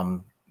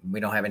 We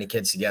don't have any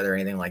kids together or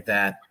anything like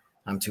that.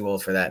 I'm too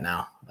old for that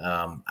now.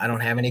 I don't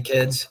have any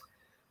kids.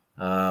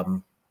 Right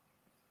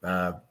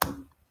now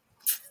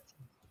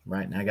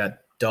I got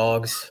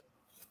dogs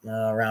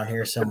around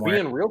here somewhere.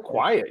 They're being real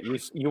quiet.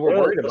 You were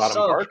worried about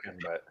them barking,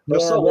 but they're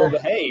so well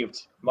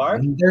behaved,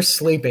 Mark. They're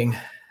sleeping.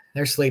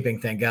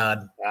 Thank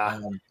God.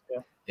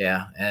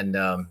 And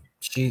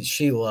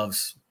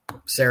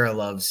Sarah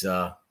loves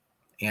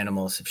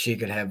animals. If she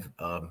could have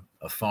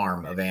a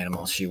farm of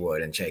animals, she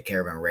would, and take care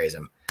of them and raise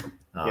them.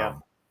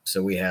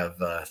 So we have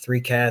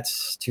 3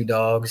 cats, 2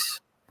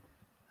 dogs.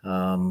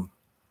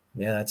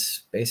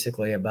 That's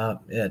basically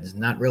about it. It's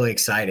not really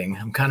exciting.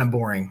 I'm kind of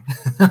boring.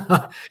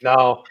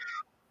 No.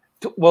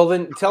 Well,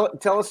 then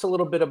tell us a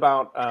little bit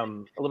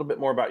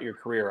more about your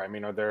career. I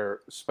mean, are there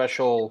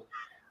special?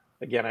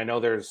 Again, I know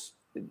there's,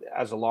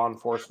 as a law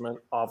enforcement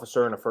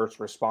officer and a first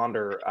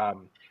responder,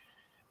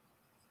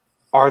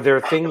 are there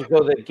things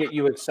though that get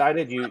you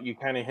excited? You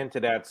kind of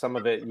hinted at some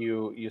of it.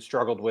 You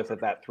struggled with at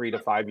that 3 to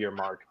 5 year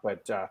mark,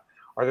 but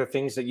are there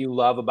things that you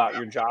love about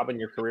your job and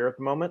your career at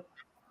the moment?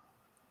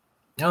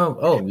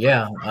 Oh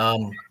yeah.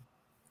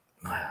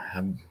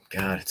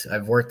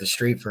 I've worked the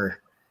street for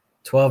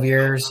 12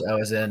 years. I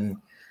was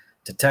in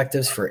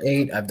detectives for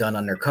 8. I've done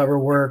undercover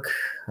work,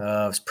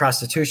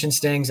 prostitution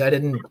stings. I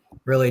didn't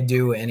really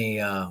do any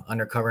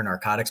undercover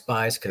narcotics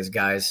buys because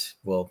guys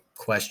will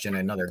question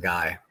another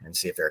guy and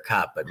see if they're a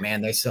cop. But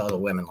man, they sell to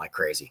women like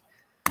crazy.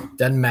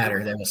 Doesn't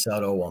matter. They will sell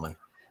to a woman.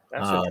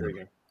 That's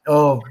intriguing.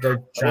 Oh, they're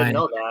I trying. didn't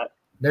know that.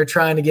 They're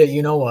trying to get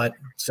you know what.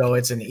 So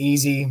it's an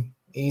easy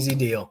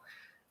deal.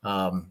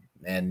 So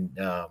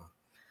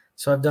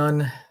I've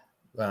done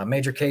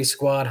major case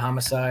squad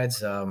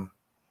homicides.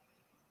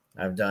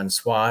 I've done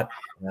SWAT.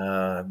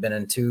 I've been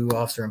in 2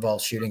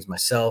 officer-involved shootings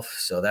myself,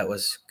 so that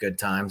was good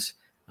times.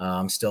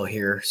 I'm still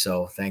here,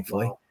 so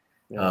thankfully.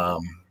 Wow.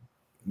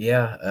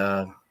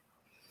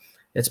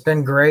 It's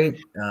been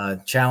great,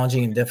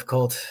 challenging and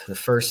difficult. The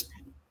first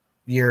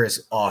year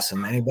is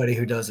awesome. Anybody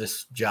who does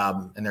this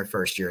job in their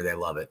first year, they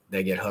love it.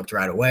 They get hooked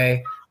right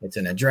away. It's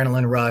an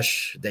adrenaline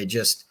rush. They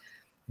just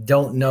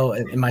don't know,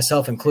 and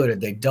myself included,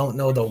 they don't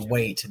know the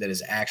weight that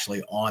is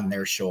actually on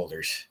their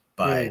shoulders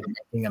by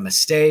making a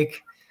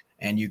mistake.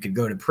 And you could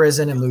go to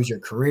prison and lose your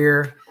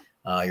career,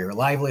 your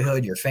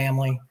livelihood, your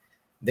family.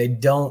 They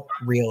don't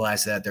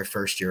realize that their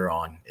first year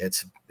on.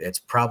 It's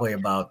probably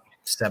about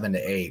 7 to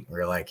 8.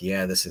 We're like,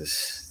 yeah, this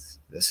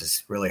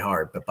is really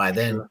hard. But by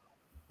then,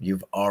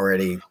 you've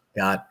already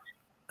got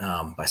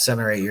by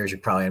 7 or 8 years, you're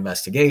probably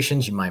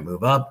investigations. You might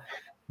move up,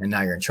 and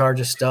now you're in charge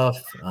of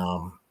stuff.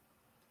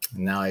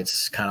 Now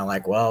it's kind of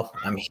like, well,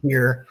 I'm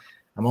here.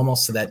 I'm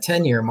almost to that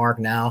 10-year mark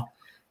now.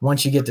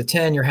 Once you get to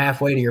 10, you're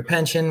halfway to your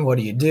pension. What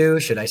do you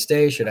do? Should I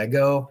stay? Should I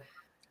go?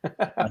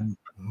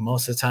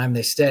 Most of the time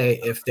they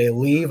stay. If they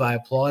leave, I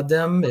applaud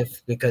them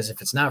because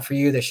if it's not for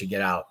you, they should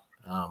get out.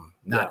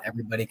 Not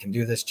everybody can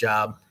do this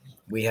job.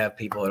 We have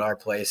people at our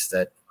place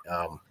that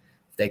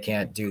if they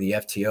can't do the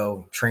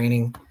FTO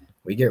training,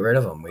 we get rid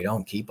of them. We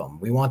don't keep them.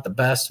 We want the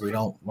best. We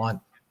don't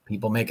want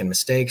people making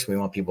mistakes. We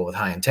want people with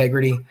high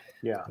integrity.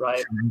 Yeah.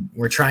 Right.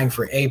 We're trying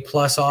for A+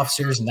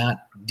 officers,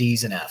 not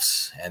D's and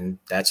F's. And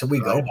that's what we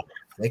go by.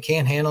 They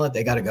can't handle it.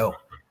 They got to go.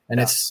 And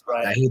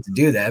I hate to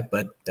do that,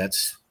 but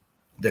that's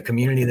the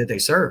community that they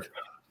serve.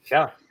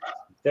 Yeah.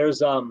 There's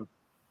something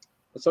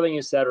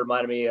you said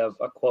reminded me of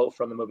a quote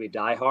from the movie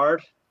Die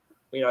Hard.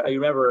 You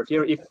remember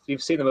if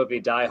you've seen the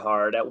movie Die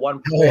Hard, at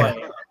one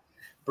point,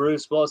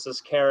 Bruce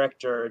Willis's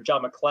character,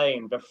 John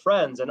McClane,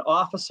 befriends an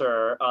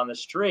officer on the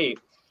street.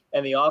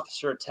 And the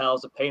officer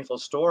tells a painful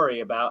story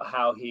about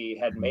how he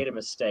had made a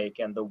mistake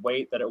and the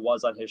weight that it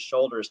was on his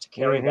shoulders to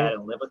carry that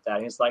and live with that.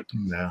 And he's like,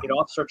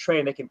 officer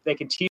trained, they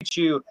can teach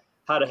you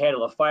how to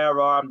handle a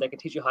firearm. They can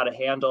teach you how to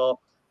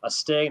handle a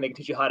sting. They can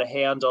teach you how to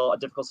handle a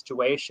difficult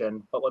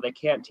situation. But what they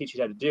can't teach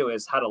you how to do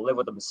is how to live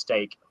with a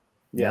mistake.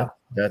 Yeah,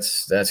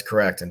 that's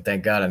correct. And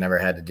thank God I never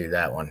had to do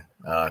that one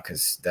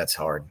because that's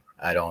hard.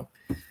 I don't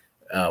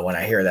when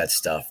I hear that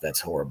stuff, that's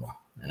horrible.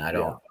 And I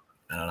don't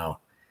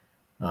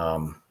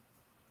know.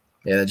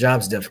 The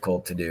job's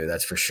difficult to do,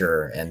 that's for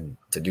sure. And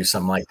to do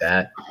something like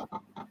that,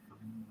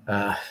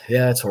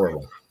 it's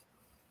horrible.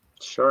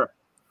 Sure.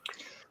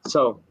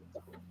 So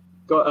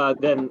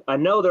then I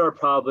know there are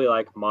probably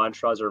like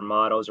mantras or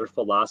mottos or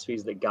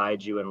philosophies that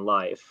guide you in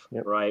life,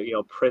 right?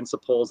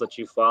 Principles that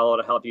you follow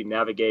to help you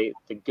navigate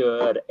the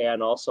good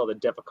and also the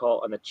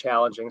difficult and the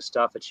challenging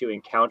stuff that you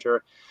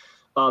encounter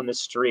on the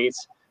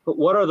streets. But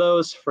what are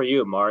those for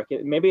you, Mark?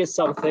 Maybe it's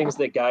some things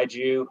that guide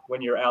you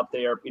when you're out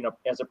there, in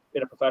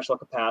a professional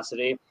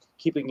capacity,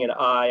 keeping an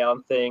eye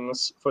on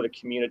things for the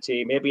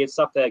community. Maybe it's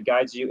stuff that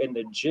guides you in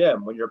the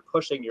gym when you're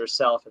pushing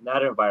yourself in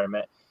that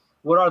environment.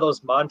 What are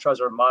those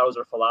mantras or mottos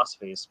or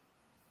philosophies?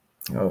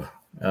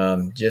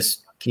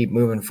 Just keep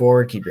moving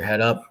forward, keep your head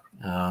up,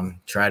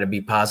 try to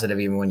be positive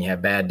even when you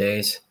have bad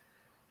days.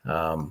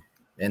 In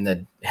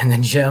the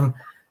gym,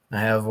 I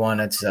have one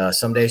that's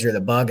some days you're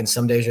the bug and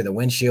some days you're the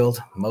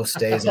windshield. Most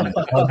days I'm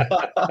the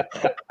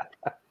bug.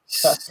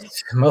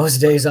 Most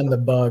days I'm the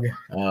bug.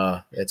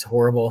 It's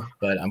horrible,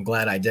 but I'm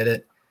glad I did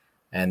it.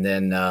 And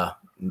then now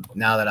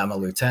that I'm a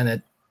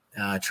lieutenant,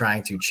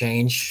 trying to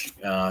change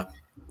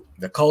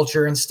the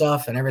culture and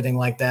stuff and everything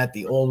like that,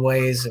 the old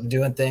ways of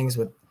doing things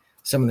with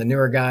some of the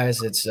newer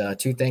guys. It's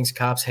 2 things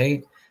cops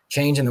hate: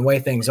 change and the way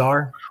things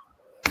are.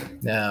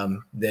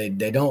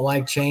 They don't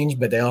like change,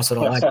 but they also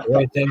don't like the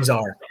way things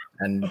are.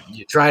 And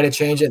you try to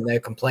change it and they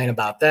complain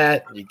about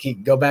that. You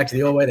go back to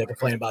the old way, they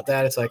complain about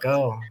that. It's like,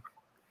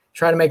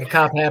 try to make a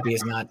cop happy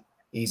is not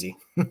easy.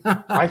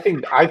 I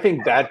think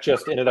that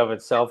just in and of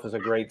itself is a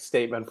great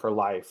statement for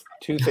life.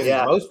 2 things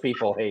most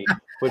people hate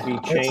would be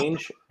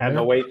change and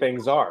the way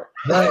things are.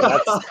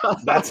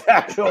 That's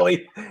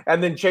actually,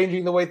 and then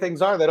changing the way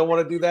things are. They don't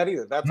want to do that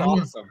either. That's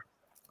awesome.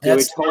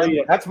 That's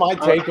my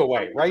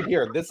takeaway right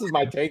here. This is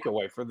my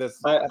takeaway for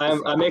this.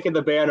 I'm making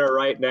the banner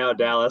right now,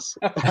 Dallas.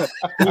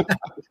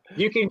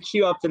 You can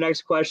cue up the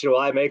next question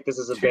while I make this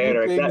as a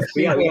banner. We got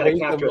to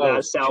capture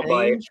that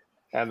soundbite.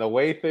 And the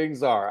way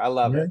things are. I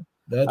love it.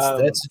 That's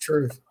the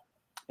truth.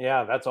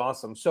 Yeah, that's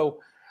awesome. So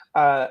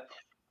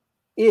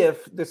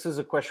if this is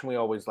a question we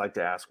always like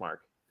to ask, Mark,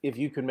 if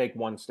you could make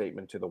one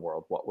statement to the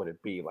world, what would it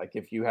be? Like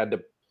if you had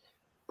to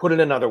put it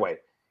another way,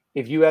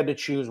 if you had to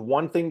choose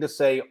one thing to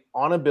say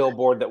on a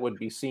billboard that would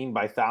be seen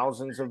by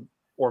thousands of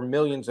or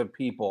millions of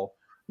people,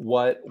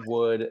 what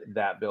would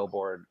that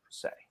billboard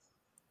say?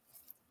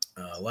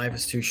 Life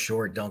is too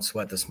short. Don't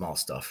sweat the small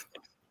stuff.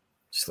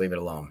 Just leave it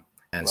alone.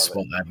 And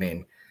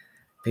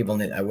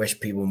I wish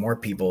more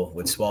people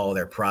would swallow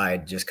their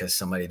pride just because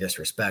somebody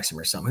disrespects them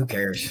or something. Who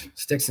cares?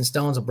 Sticks and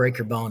stones will break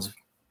your bones.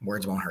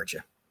 Words won't hurt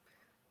you.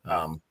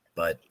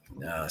 But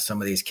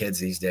some of these kids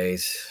these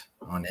days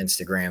on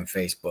Instagram,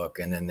 Facebook,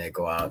 and then they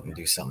go out and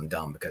do something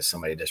dumb because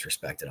somebody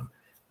disrespected them.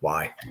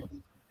 Why?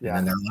 Yeah.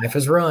 And then their life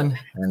is ruined,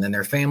 and then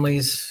their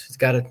families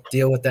got to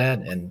deal with that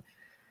and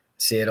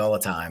see it all the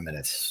time. And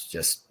it's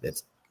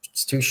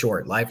too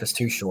short. Life is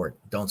too short.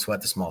 Don't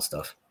sweat the small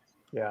stuff.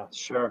 Yeah,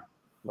 sure.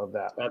 Love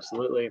that.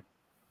 Absolutely.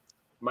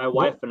 My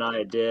wife and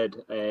I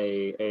did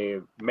a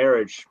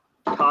marriage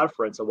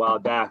conference a while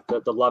back,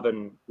 the Love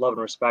and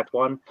Respect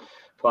one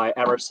by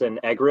Emerson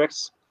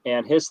Eggerichs.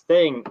 And his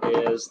thing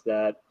is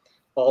that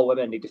all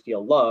women need to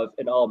feel love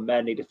and all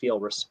men need to feel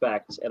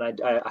respect. And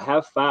I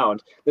have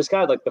found this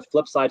kind of like the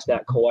flip side to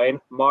that coin,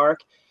 Mark,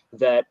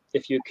 that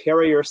if you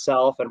carry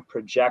yourself and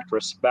project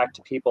respect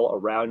to people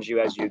around you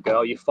as you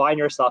go, you find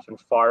yourself in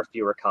far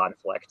fewer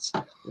conflicts.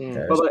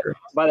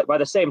 But by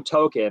the same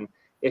token,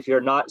 if you're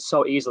not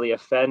so easily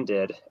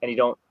offended and you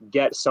don't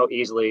get so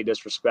easily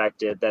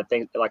disrespected that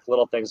things like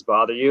little things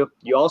bother you,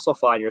 you also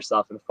find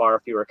yourself in far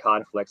fewer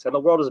conflicts, and the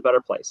world is a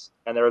better place,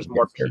 and there is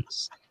more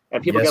peace,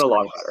 and people get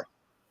along better.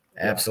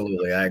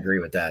 Absolutely. I agree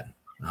with that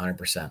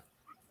 100%.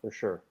 For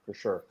sure.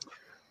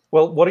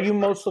 Well, what are you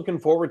most looking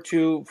forward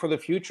to for the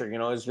future? You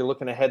know, as you're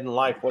looking ahead in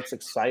life, what's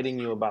exciting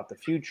you about the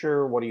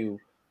future? What are you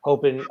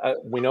hoping?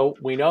 We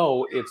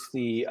know it's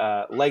the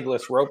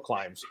legless rope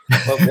climbs,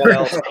 but what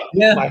else?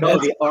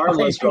 The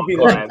armless rope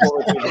climbs.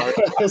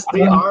 It's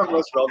the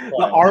armless rope climbs.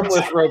 The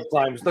armless rope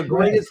climbs, the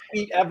greatest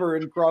feat ever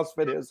in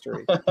CrossFit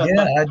history.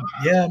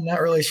 I'm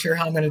not really sure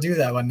how I'm going to do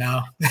that one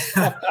now.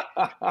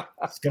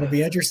 It's going to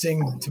be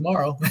interesting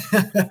tomorrow.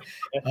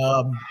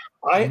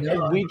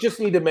 We just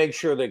need to make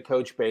sure that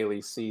Coach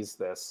Bailey sees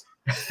this,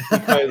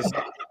 because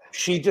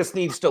she just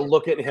needs to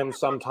look at him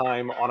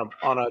sometime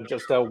on a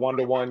just a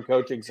one-to-one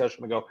coaching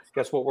session and go,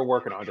 guess what we're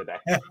working on today?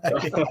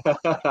 That's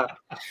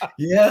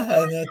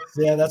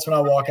when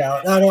I walk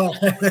out. I don't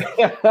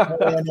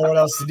really know what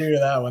else to do to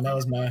that one. That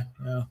was my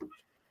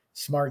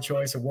smart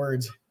choice of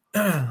words.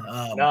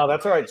 No,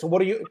 that's all right. So what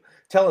do you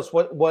tell us?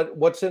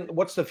 What's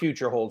the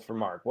future hold for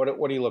Mark? What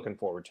are you looking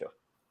forward to?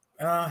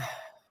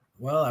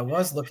 Well, I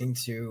was looking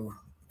to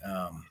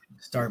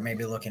start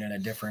maybe looking at a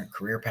different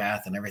career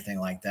path and everything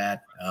like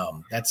that.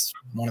 That's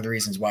one of the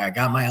reasons why I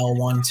got my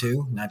L1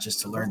 too, not just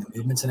to learn the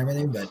movements and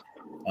everything, but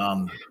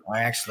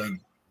I actually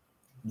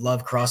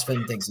love CrossFit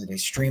and think it's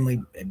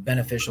extremely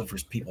beneficial for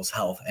people's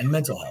health and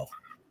mental health.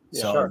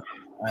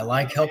 I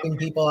like helping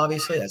people,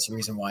 obviously. That's the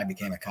reason why I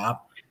became a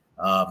cop.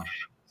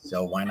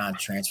 So why not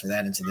transfer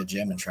that into the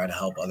gym and try to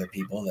help other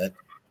people that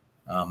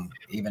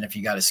even if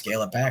you got to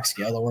scale it back,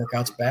 scale the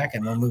workouts back,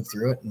 and we'll move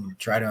through it and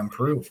try to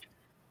improve.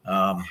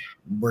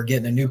 We're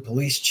getting a new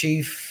police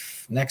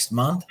chief next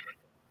month.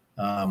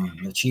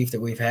 The chief that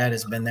we've had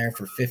has been there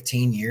for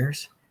 15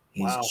 years.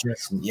 He's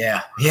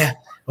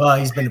Well,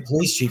 he's been the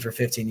police chief for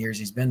 15 years.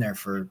 He's been there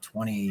for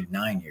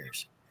 29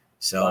 years.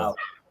 So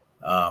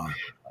a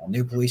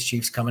new police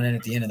chief's coming in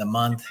at the end of the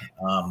month.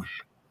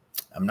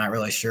 I'm not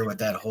really sure what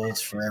that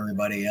holds for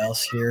everybody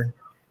else here.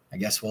 I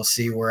guess we'll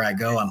see where I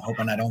go. I'm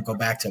hoping I don't go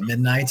back to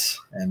midnights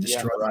and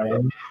destroy my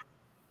room.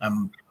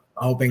 I'm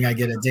hoping I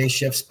get a day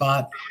shift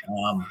spot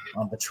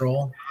on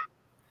patrol.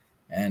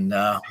 And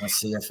we'll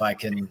see if I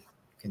can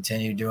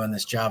continue doing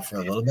this job for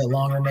a little bit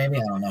longer, maybe.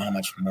 I don't know how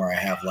much more I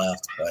have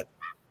left, but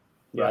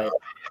I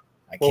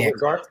can't.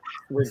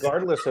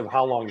 Regardless of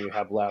how long you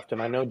have left,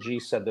 and I know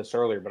G said this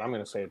earlier, but I'm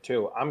going to say it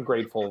too. I'm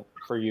grateful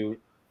for you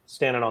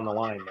standing on the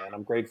line, man.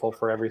 I'm grateful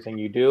for everything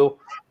you do,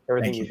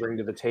 everything you bring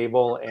to the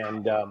table,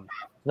 and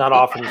not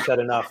often said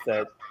enough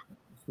that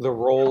the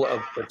role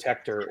of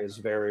protector is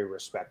very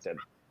respected.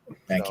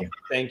 Thank you.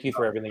 Thank you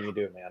for everything you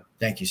do, man.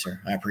 Thank you, sir.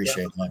 I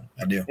appreciate that.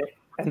 I do.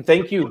 And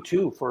thank you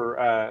too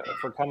for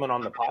coming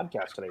on the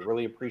podcast today.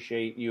 Really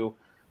appreciate you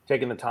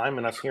taking the time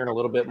and us hearing a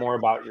little bit more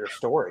about your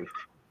story.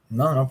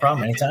 No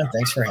problem. Anytime.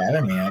 Thanks for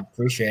having me. I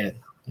appreciate it.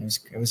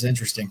 It was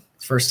interesting.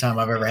 It's the first time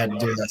I've ever had to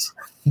do this.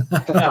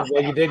 Well,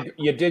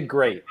 you did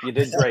great. You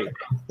did great.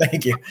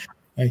 Thank you.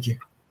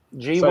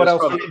 G, so what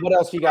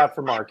else you got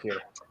for Mark here?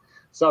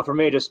 So for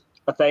me, just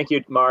a thank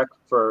you, Mark,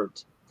 for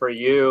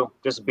you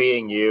just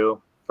being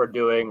you, for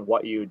doing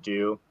what you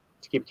do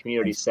to keep the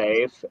community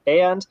safe.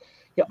 And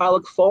I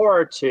look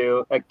forward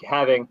to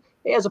having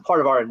as a part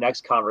of our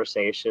next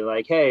conversation,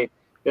 hey,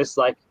 this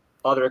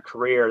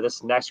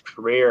this next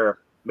career,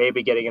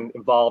 maybe getting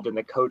involved in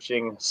the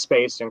coaching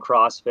space in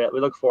CrossFit. We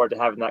look forward to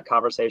having that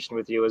conversation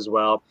with you as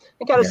well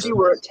and kind of see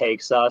where it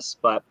takes us.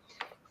 But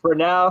for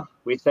now,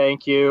 we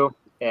thank you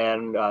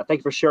and thank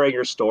you for sharing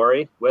your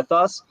story with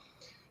us.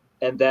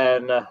 And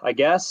then I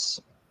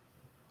guess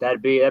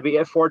that'd be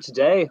it for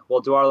today. We'll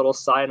do our little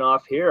sign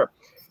off here.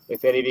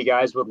 if any of you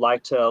guys would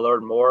like to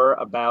learn more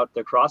about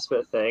the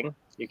CrossFit thing,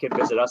 you can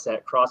visit us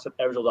at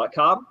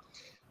CrossFitEdwardsville.com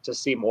to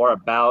see more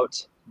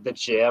about the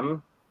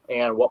gym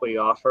and what we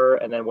offer.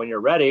 And then when you're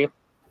ready,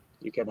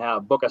 you can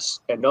book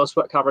a no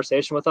sweat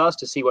conversation with us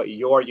to see what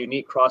your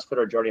unique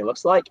CrossFitter journey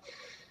looks like.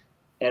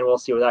 And we'll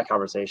see where that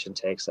conversation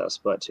takes us.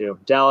 But to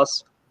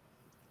Dallas,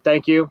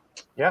 thank you.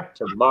 Yeah.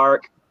 To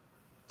Mark,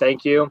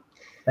 thank you.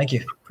 Thank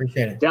you.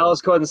 Appreciate it.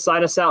 Dallas, go ahead and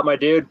sign us out, my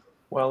dude.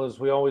 Well, as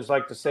we always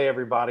like to say,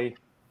 everybody,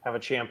 have a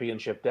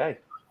championship day.